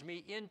changes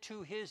me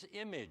into his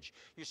image.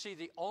 You see,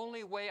 the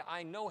only way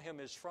I know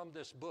him is from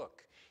this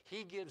book.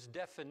 He gives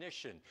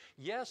definition.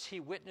 Yes, he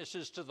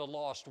witnesses to the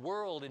lost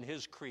world in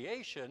his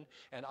creation,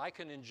 and I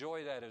can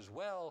enjoy that as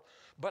well,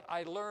 but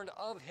I learned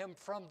of him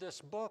from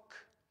this book.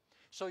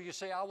 So you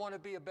say, I want to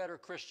be a better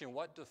Christian.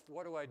 What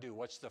do I do?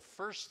 What's the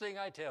first thing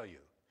I tell you?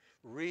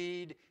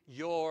 Read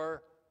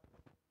your...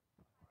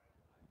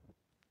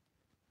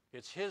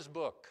 It's his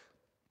book.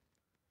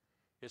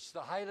 It's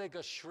the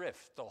Heilige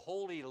Schrift, the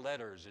holy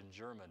letters in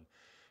German,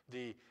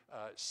 the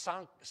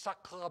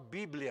Sacra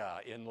Biblia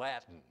in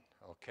Latin,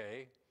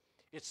 okay?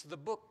 It's the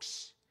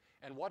books.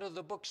 And what are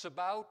the books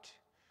about?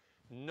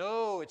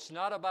 No, it's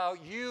not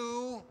about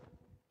you.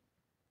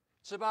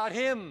 It's about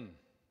him.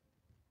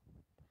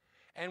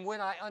 And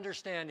when I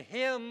understand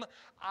him,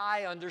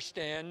 I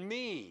understand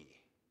me.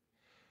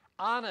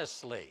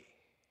 Honestly,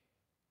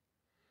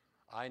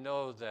 I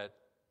know that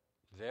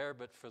there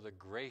but for the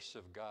grace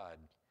of God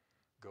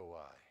go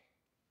I.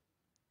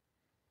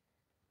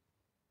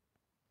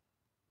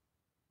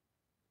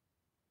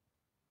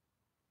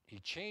 He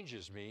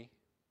changes me,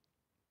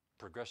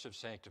 progressive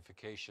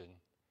sanctification,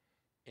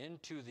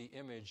 into the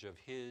image of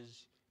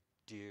his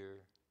dear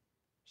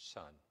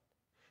Son.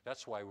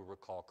 That's why we were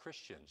called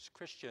Christians.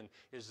 Christian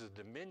is the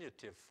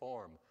diminutive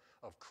form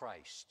of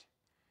Christ.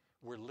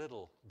 We're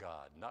little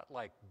God, not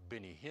like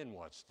Benny Hinn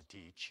wants to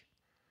teach.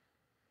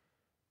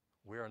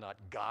 We are not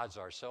gods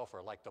ourselves,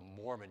 or like the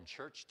Mormon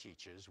church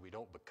teaches. We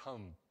don't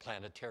become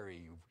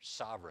planetary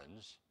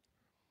sovereigns.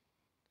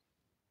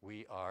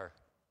 We are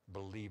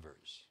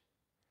believers.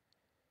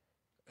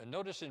 And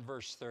notice in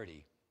verse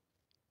 30,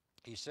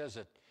 he says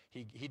that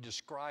he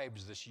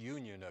describes this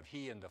union of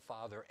he and the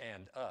Father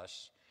and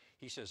us.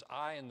 He says,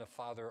 I and the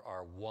Father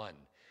are one.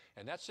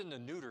 And that's in the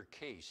neuter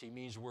case. He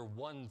means we're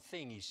one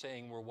thing. He's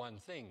saying we're one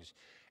things.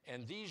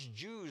 And these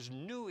Jews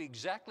knew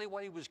exactly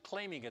what he was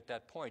claiming at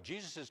that point.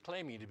 Jesus is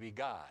claiming to be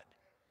God.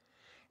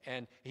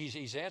 And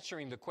he's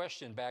answering the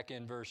question back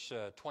in verse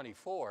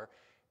 24.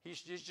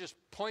 He's just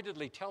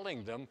pointedly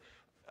telling them,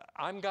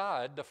 I'm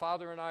God, the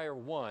Father and I are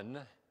one.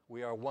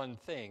 We are one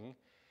thing.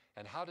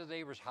 And how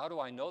do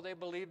I know they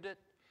believed it?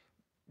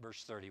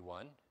 Verse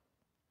 31.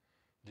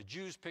 The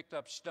Jews picked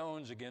up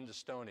stones again to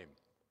stone him.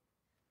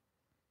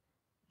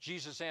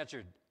 Jesus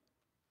answered,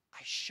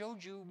 I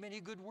showed you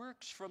many good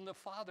works from the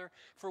Father.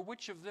 For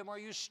which of them are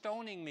you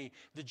stoning me?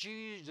 The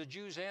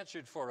Jews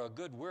answered, for a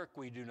good work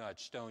we do not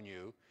stone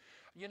you.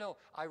 You know,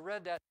 I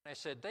read that and I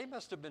said, they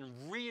must have been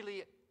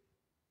really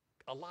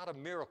a lot of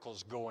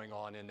miracles going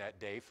on in that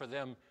day for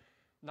them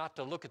not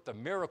to look at the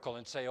miracle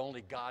and say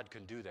only God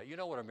can do that. You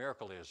know what a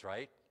miracle is,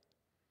 right?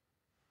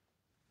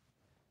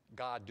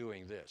 God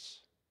doing this.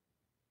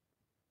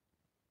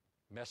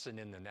 Messing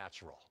in the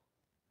natural.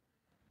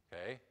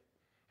 Okay?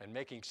 And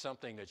making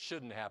something that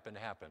shouldn't happen,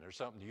 or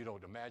something you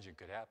don't imagine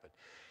could happen.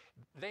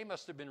 They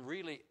must have been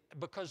really,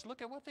 because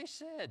look at what they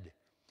said.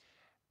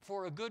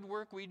 For a good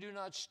work we do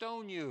not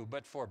stone you,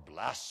 but for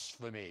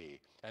blasphemy,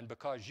 and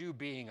because you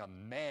being a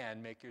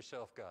man make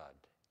yourself God.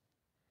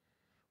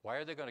 Why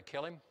are they going to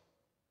kill him?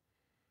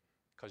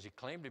 Because he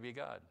claimed to be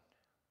God.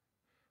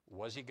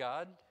 Was he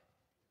God?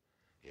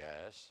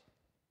 Yes.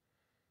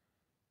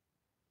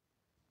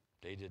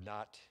 They did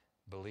not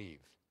believe.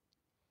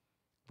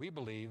 We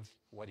believe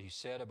what he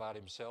said about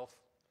himself.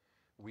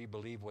 We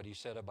believe what he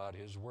said about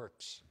his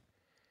works.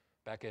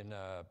 Back in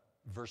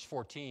verse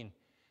 14,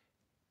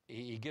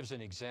 he gives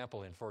an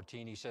example in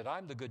 14. He said,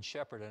 I'm the good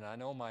shepherd, and I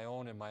know my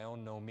own, and my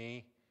own know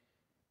me,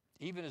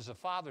 even as the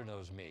Father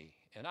knows me.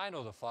 And I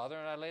know the Father,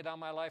 and I lay down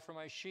my life for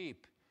my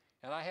sheep.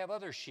 And I have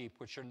other sheep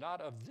which are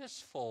not of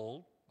this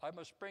fold. I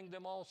must bring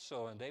them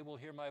also, and they will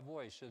hear my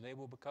voice, and they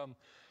will become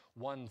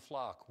one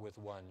flock with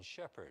one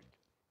shepherd.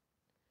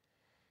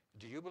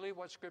 Do you believe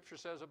what Scripture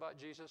says about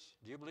Jesus?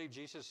 Do you believe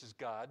Jesus is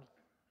God?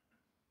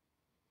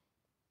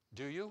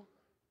 Do you?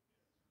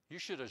 You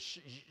should have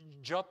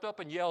jumped up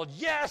and yelled,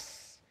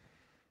 yes,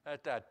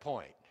 at that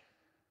point.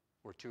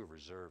 We're too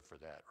reserved for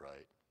that,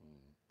 right?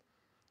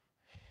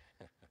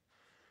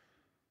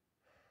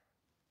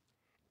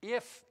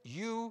 If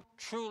you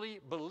truly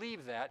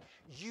believe that,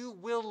 you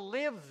will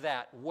live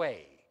that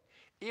way.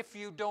 If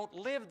you don't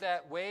live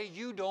that way,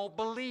 you don't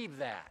believe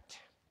that.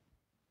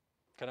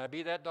 Can I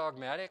be that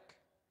dogmatic?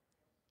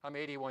 I'm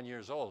 81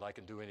 years old. I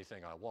can do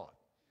anything I want.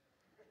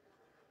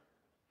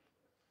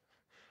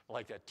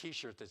 Like that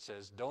T-shirt that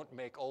says, don't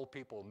make old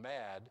people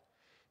mad.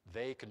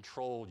 They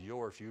control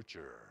your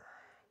future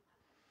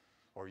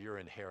or your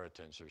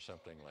inheritance or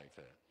something like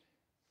that.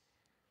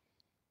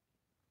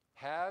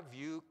 Have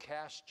you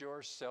cast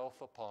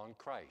yourself upon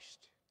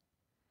Christ?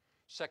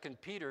 2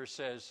 Peter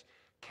says,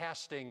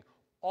 casting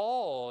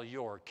all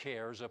your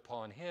cares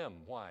upon him.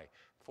 Why?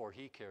 For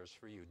he cares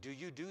for you. Do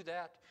you do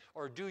that?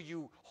 Or do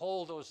you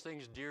hold those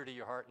things dear to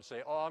your heart and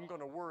say, oh, I'm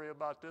going to worry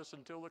about this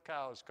until the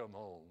cows come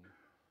home?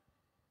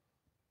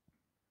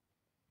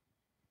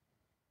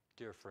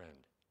 Dear friend,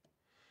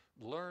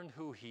 learn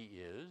who he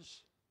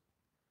is,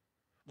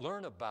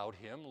 learn about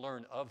him,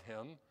 learn of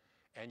him,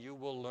 and you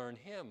will learn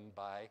him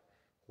by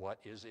what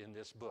is in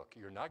this book.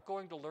 You're not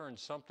going to learn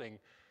something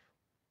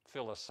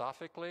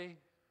philosophically,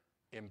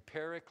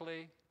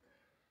 empirically.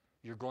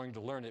 You're going to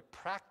learn it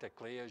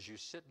practically as you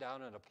sit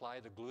down and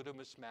apply the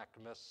glutamus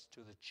maximus to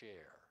the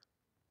chair.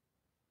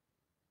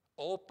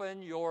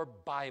 Open your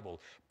Bible.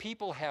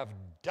 People have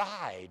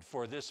died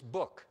for this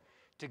book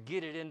to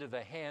get it into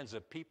the hands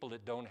of people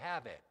that don't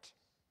have it.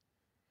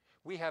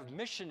 We have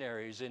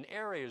missionaries in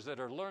areas that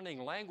are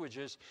learning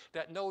languages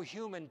that no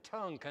human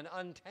tongue can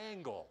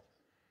untangle,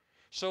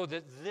 so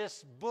that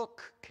this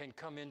book can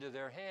come into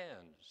their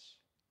hands.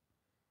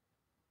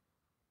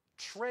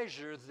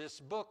 Treasure this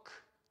book.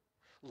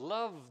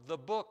 Love the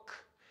book.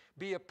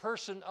 Be a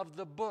person of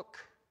the book.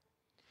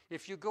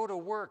 If you go to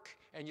work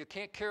and you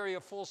can't carry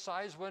a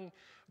full-size one,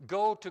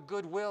 go to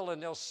Goodwill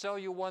and they'll sell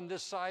you one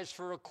this size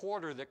for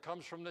 $0.25 that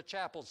comes from the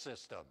chapel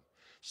system.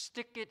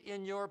 Stick it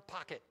in your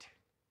pocket.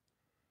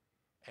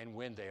 And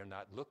when they are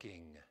not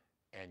looking,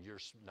 and you're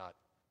not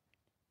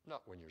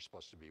when you're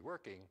supposed to be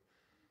working,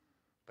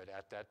 but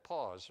at that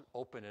pause,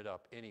 open it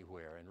up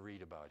anywhere and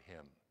read about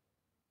him.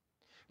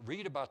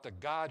 Read about the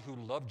God who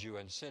loved you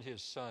and sent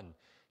his Son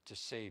to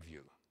save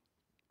you.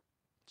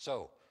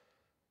 So,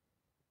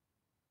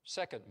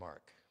 second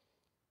mark,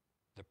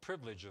 the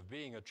privilege of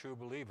being a true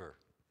believer.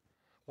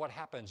 What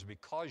happens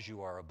because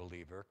you are a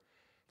believer?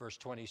 Verse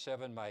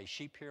 27, my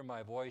sheep hear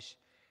my voice,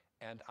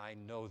 and I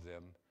know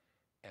them,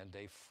 and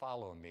they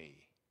follow me.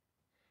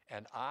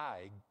 And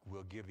I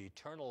will give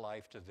eternal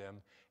life to them,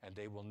 and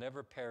they will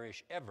never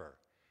perish ever,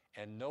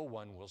 and no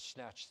one will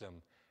snatch them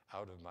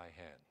out of my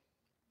hand.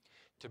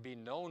 To be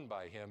known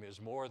by him is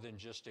more than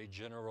just a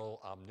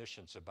general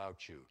omniscience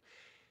about you.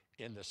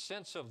 In the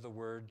sense of the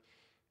word,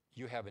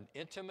 you have an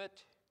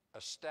intimate,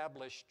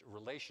 established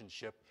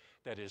relationship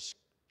that is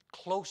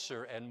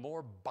closer and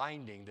more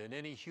binding than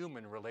any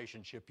human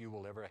relationship you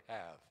will ever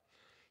have.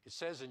 It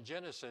says in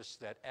Genesis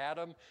that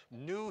Adam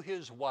knew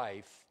his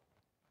wife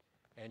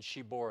and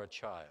she bore a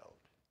child.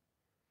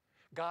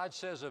 God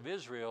says of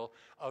Israel,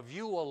 of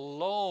you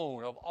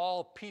alone, of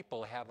all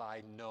people have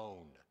I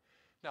known.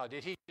 Now,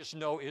 did he just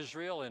know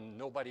Israel and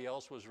nobody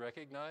else was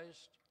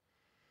recognized?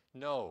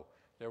 No,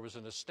 there was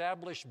an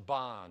established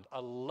bond,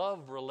 a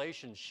love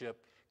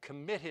relationship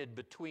committed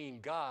between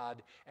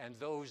God and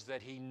those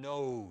that he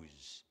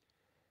knows.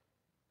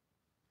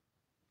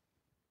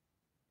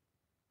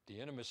 The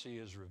intimacy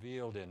is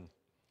revealed in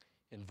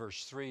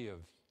verse 3 of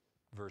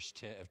verse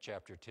 10 of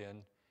chapter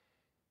 10.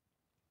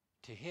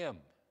 To him,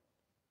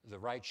 the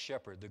right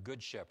shepherd, the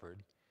good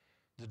shepherd,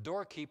 the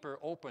doorkeeper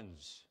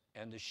opens,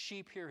 and the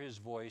sheep hear his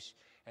voice,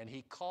 and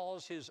he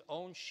calls his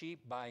own sheep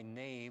by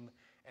name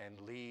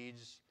and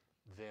leads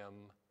them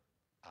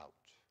out.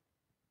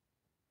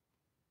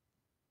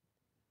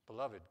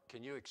 Beloved,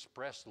 can you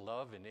express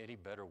love in any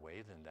better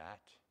way than that?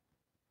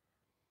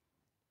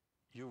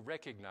 You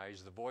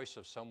recognize the voice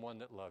of someone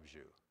that loves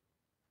you.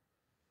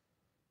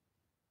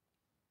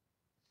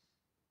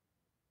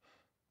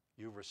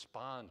 You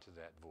respond to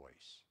that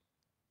voice.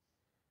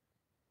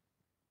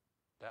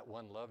 That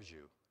one loves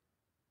you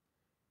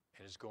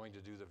and is going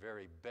to do the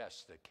very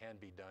best that can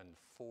be done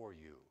for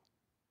you.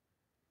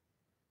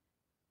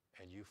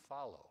 And you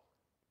follow,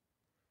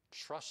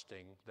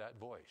 trusting that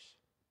voice.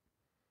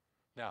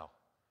 Now,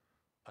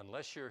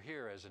 unless you're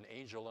here as an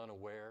angel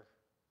unaware,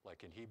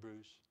 like in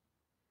Hebrews,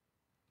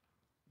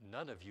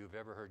 none of you have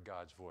ever heard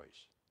God's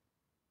voice.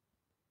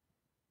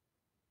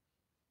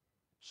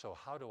 So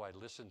how do I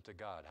listen to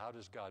God? How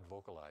does God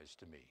vocalize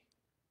to me?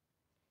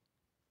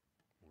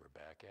 We're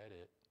back at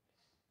it.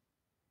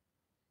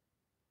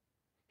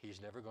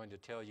 He's never going to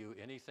tell you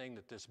anything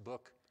that this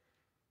book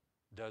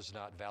does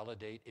not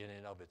validate in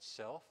and of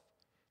itself.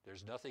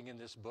 There's nothing in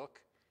this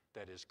book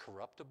that is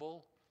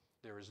corruptible.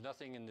 There is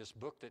nothing in this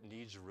book that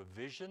needs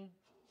revision.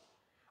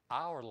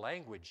 Our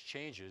language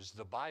changes.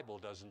 The Bible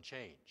doesn't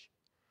change.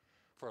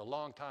 For a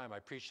long time, I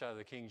preached out of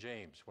the King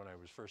James when I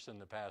was first in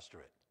the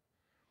pastorate.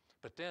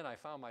 But then I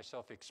found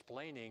myself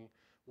explaining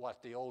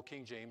what the old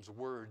King James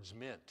words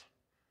meant.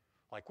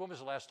 Like, when was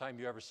the last time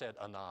you ever said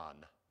anon?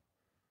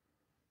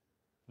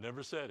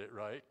 Never said it,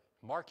 right?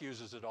 Mark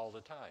uses it all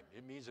the time.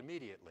 It means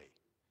immediately.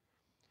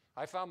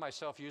 I found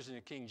myself using the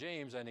King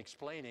James and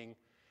explaining,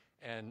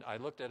 and I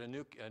looked at a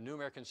New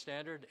American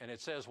Standard, and it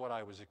says what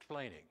I was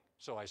explaining.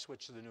 So I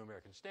switched to the New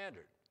American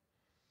Standard.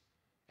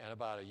 And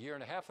about a year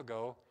and a half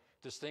ago,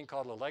 this thing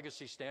called the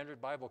Legacy Standard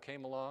Bible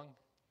came along,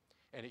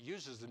 and it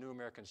uses the New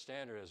American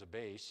Standard as a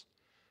base,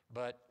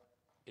 but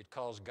it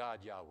calls God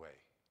Yahweh,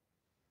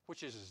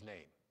 which is his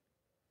name,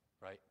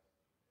 right?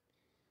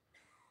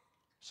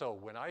 So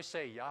when I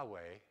say Yahweh,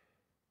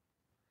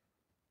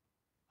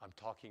 I'm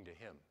talking to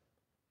him.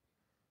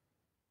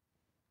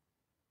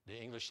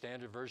 The English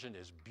Standard Version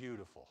is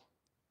beautiful.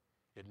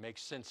 It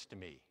makes sense to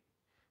me.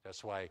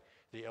 That's why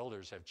the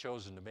elders have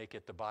chosen to make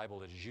it the Bible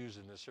that is used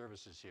in the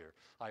services here.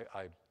 I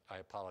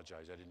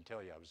apologize. I didn't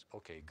tell you I was,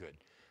 okay, good.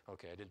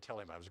 Okay, I didn't tell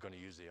him I was going to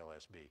use the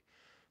LSB.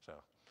 So,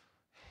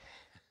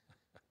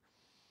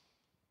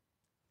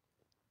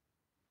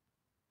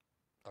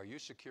 are you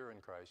secure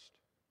in Christ?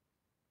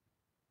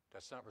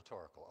 That's not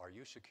rhetorical. Are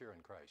you secure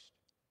in Christ?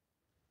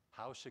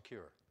 How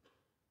secure?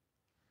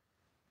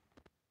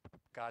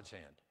 God's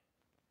hand.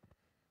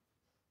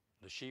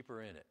 The sheep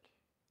are in it.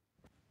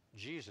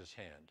 Jesus'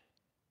 hand.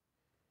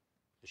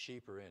 The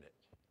sheep are in it.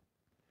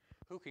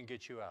 Who can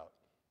get you out?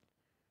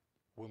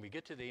 When we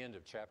get to the end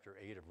of chapter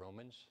 8 of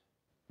Romans,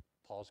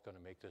 Paul's going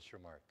to make this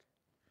remark.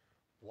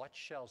 What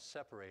shall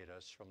separate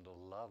us from the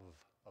love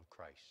of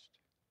Christ?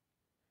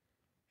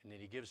 And then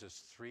he gives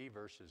us 3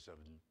 verses of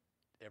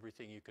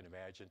everything you can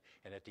imagine,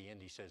 and at the end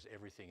he says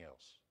everything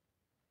else.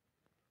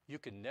 You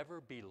can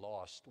never be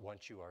lost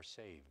once you are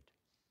saved.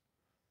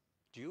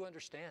 Do you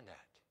understand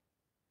that?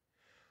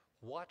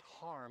 What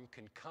harm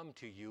can come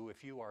to you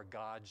if you are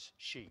God's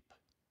sheep?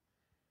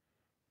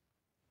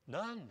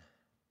 None.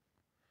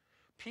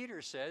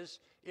 Peter says,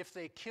 if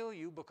they kill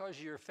you because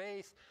of your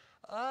faith,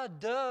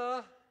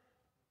 duh.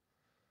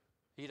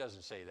 He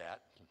doesn't say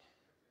that.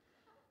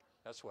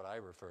 That's what I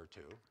refer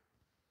to.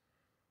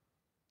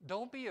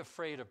 Don't be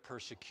afraid of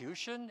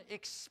persecution.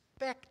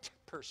 Expect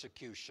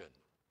persecution.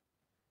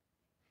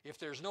 If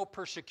there's no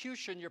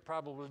persecution, you're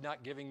probably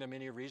not giving them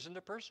any reason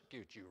to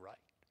persecute you, right?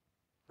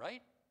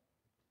 Right?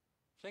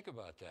 Think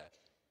about that.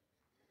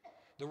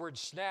 The word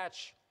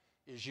snatch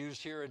is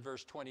used here in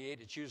verse 28.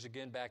 It's used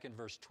again back in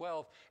verse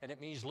 12, and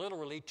it means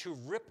literally to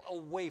rip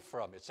away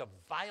from. It's a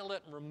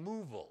violent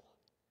removal.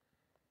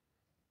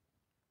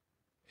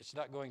 It's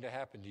not going to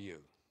happen to you.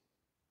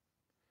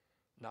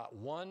 Not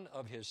one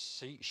of his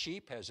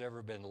sheep has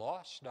ever been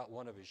lost. Not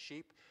one of his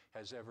sheep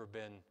has ever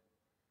been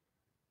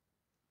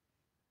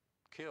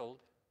killed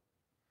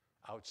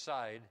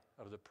outside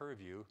of the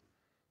purview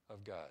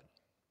of God.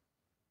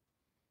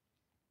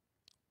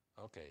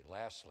 Okay,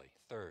 lastly,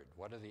 third,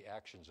 what are the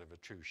actions of a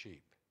true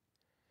sheep?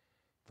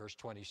 Verse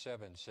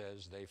 27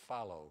 says, they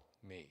follow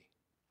me.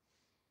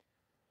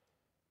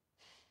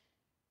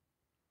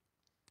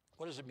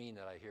 What does it mean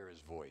that I hear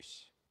his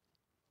voice?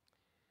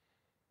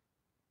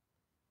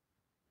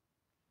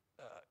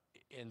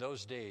 In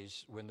those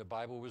days, when the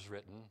Bible was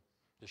written,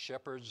 the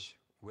shepherds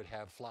would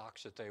have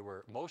flocks that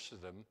most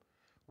of them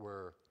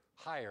were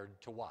hired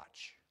to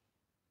watch.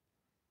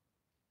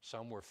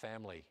 Some were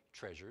family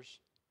treasures,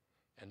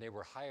 and they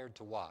were hired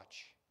to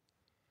watch.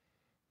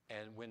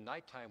 And when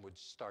nighttime would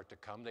start to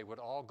come, they would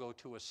all go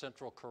to a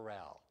central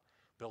corral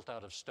built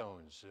out of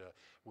stones.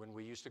 When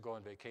we used to go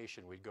on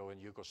vacation, we'd go in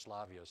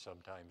Yugoslavia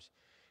sometimes,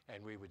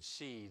 and we would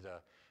see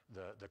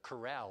the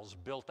corrals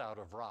built out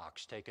of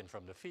rocks taken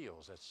from the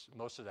fields.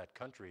 Most of that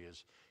country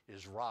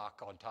is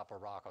rock on top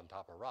of rock on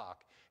top of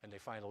rock, and they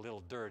find a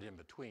little dirt in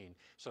between.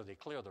 So they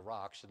clear the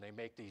rocks, and they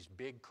make these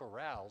big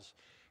corrals,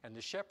 and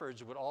the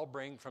shepherds would all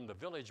bring, from the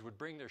village, would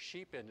bring their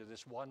sheep into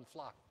this one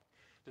flock,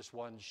 this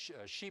one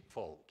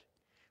sheepfold,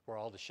 where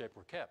all the sheep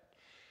were kept.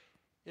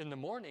 In the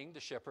morning,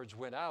 the shepherds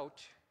went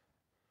out.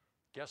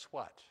 Guess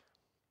what?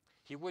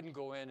 He wouldn't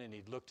go in and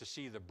he'd look to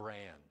see the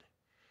brand.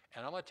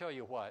 And I'm going to tell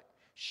you what,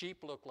 sheep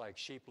look like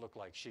sheep look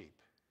like sheep.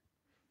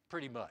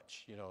 Pretty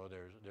much. You know,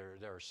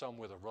 there are some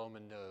with a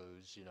Roman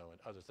nose, you know, and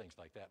other things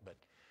like that, but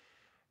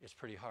it's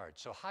pretty hard.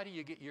 So how do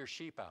you get your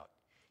sheep out?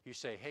 You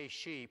say, hey,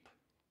 sheep.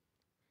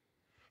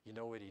 You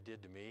know what he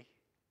did to me?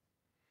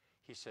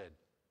 He said,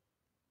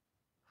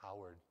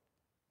 Howard,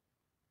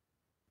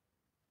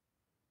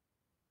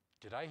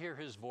 did I hear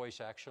his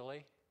voice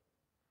actually?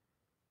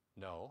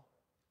 No.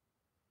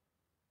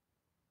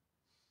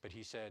 But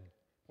he said,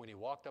 when he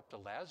walked up to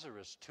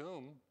Lazarus'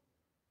 tomb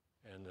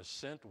and the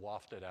scent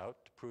wafted out,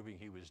 proving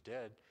he was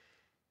dead,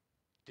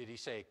 did he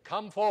say,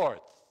 come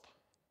forth?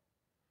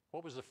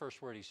 What was the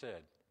first word he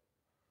said?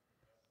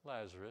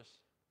 Lazarus.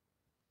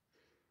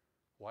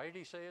 Why did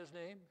he say his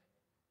name?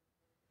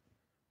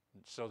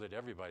 So that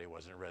everybody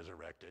wasn't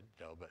resurrected.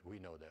 No, but we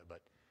know that.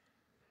 But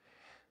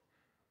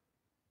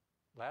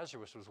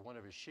Lazarus was one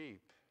of his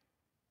sheep.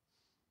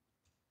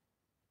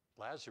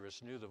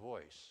 Lazarus knew the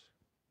voice.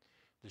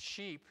 The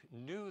sheep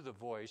knew the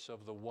voice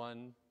of the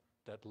one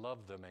that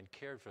loved them and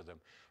cared for them.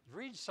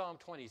 Read Psalm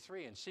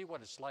 23 and see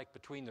what it's like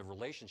between the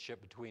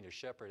relationship between a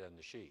shepherd and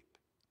the sheep.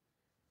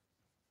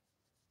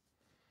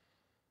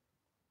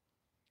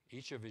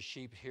 Each of his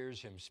sheep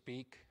hears him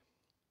speak.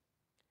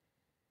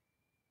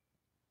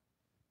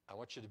 I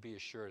want you to be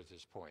assured at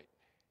this point,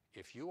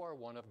 if you are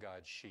one of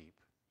God's sheep,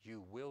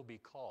 you will be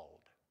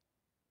called.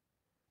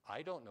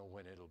 I don't know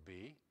when it'll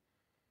be.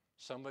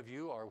 Some of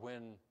you are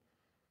when,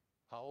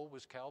 how old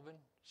was Calvin?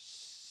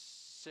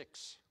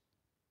 6.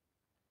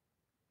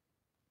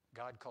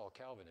 God called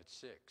Calvin at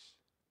 6.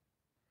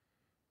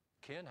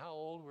 Ken, how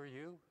old were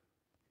you?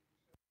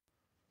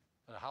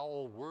 And how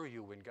old were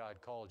you when God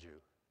called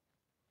you?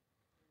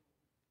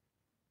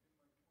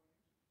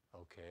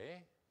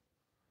 Okay.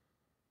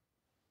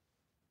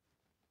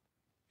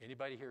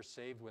 Anybody here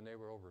saved when they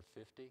were over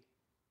 50?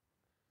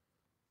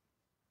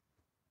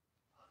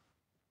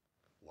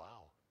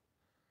 Wow.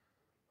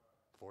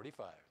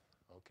 45.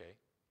 Okay.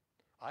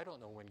 I don't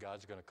know when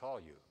God's going to call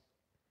you.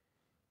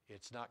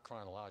 It's not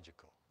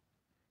chronological.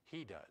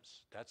 He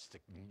does.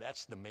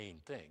 That's the main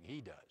thing.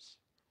 He does.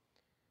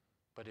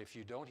 But if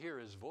you don't hear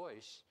his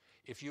voice,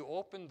 if you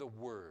open the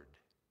Word,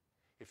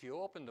 if you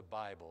open the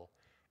Bible,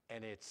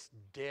 and it's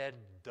dead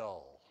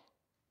dull,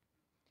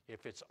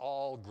 if it's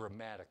all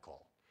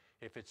grammatical,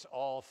 if it's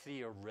all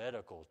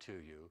theoretical to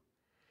you,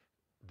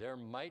 there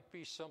might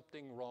be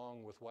something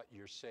wrong with what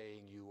you're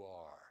saying you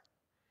are.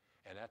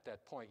 And at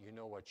that point, you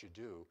know what you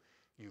do.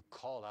 You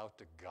call out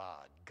to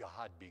God.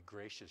 God, be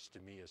gracious to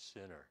me, a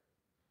sinner.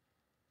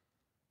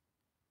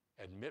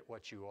 Admit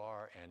what you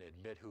are and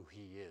admit who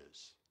he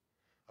is,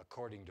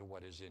 according to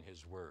what is in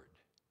his word.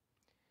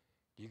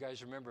 Do you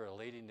guys remember a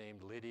lady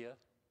named Lydia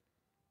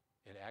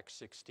in Acts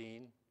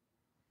 16?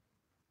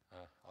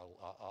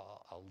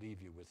 I'll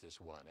leave you with this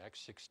one.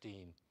 Acts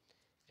 16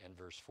 and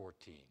verse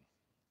 14.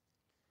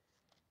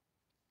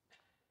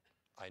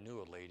 I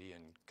knew a lady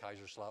in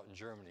Kaiserslautern,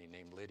 Germany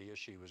named Lydia.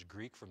 She was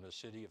Greek from the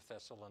city of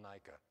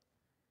Thessalonica.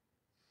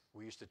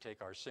 We used to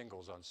take our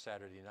singles on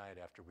Saturday night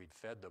after we'd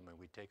fed them, and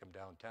we'd take them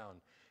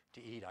downtown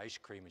to eat ice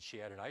cream, and she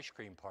had an ice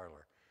cream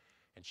parlor.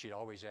 And she'd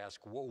always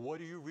ask, well, what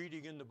are you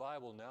reading in the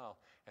Bible now?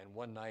 And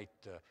one night,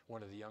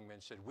 one of the young men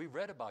said, we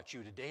read about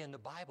you today in the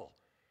Bible.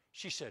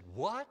 She said,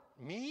 what?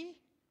 Me?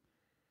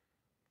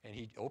 And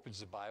he opens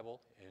the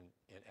Bible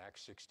in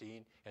Acts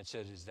 16 and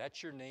says, is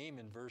that your name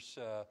in verse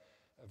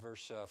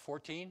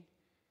 14?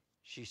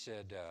 She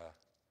said,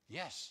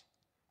 yes,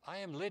 I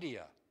am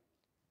Lydia.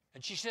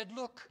 And she said,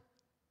 look,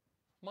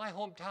 my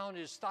hometown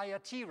is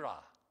Thyatira.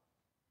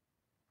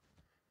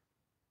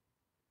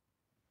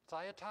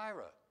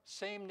 Thyatira,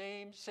 same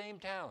name, same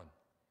town.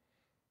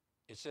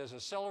 It says a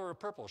seller of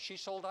purple. She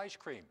sold ice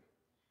cream.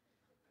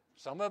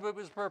 Some of it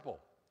was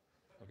purple.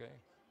 Okay?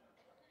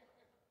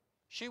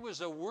 She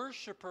was a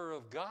worshiper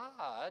of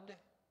God.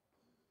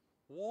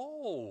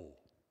 Whoa.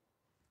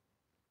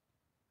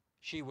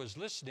 She was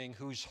listening,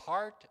 whose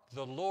heart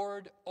the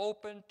Lord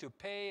opened to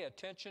pay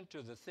attention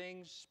to the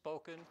things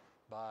spoken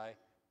by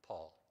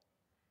Paul.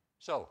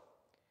 So,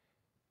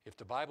 if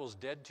the Bible's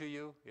dead to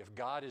you, if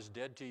God is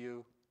dead to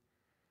you,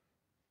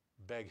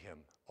 beg him,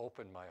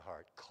 open my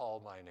heart,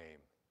 call my name.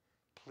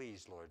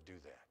 Please, Lord, do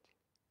that.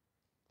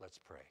 Let's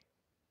pray.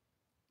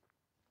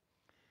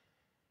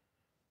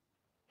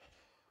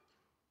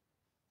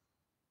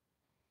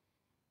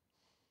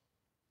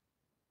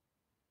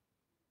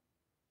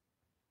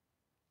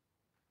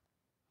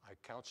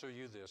 counsel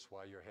you this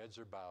while your heads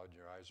are bowed and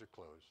your eyes are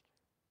closed.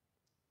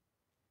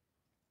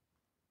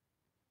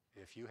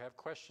 If you have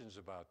questions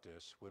about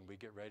this when we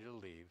get ready to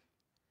leave,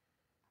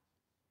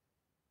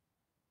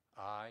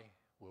 I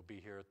will be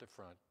here at the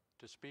front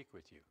to speak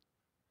with you,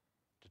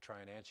 to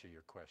try and answer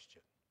your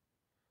question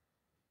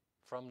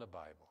from the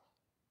Bible.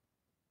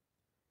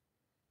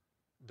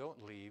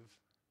 Don't leave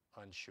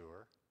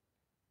unsure.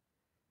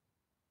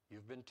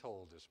 You've been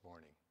told this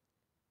morning.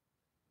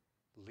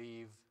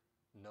 Leave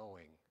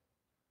knowing.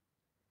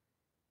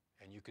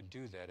 And you can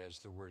do that as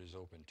the Word is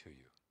open to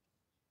you.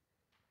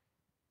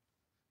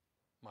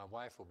 My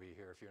wife will be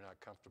here if you're not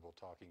comfortable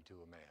talking to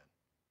a man.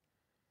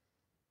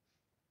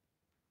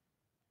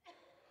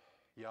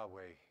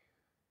 Yahweh,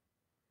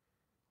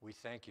 we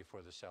thank you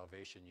for the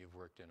salvation you've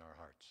worked in our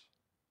hearts.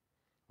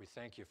 We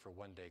thank you for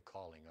one day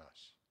calling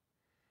us.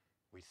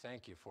 We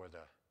thank you for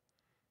the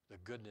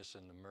goodness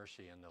and the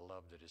mercy and the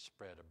love that is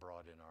spread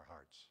abroad in our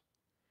hearts.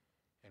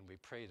 And we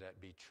pray that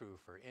be true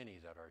for any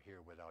that are here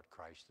without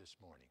Christ this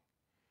morning.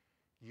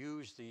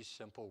 Use these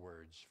simple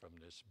words from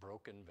this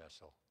broken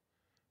vessel,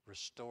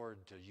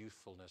 restored to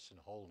youthfulness and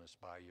wholeness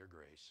by your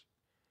grace.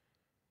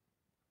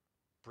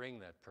 Bring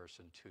that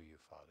person to you,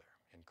 Father.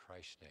 In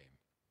Christ's name,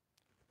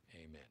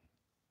 amen.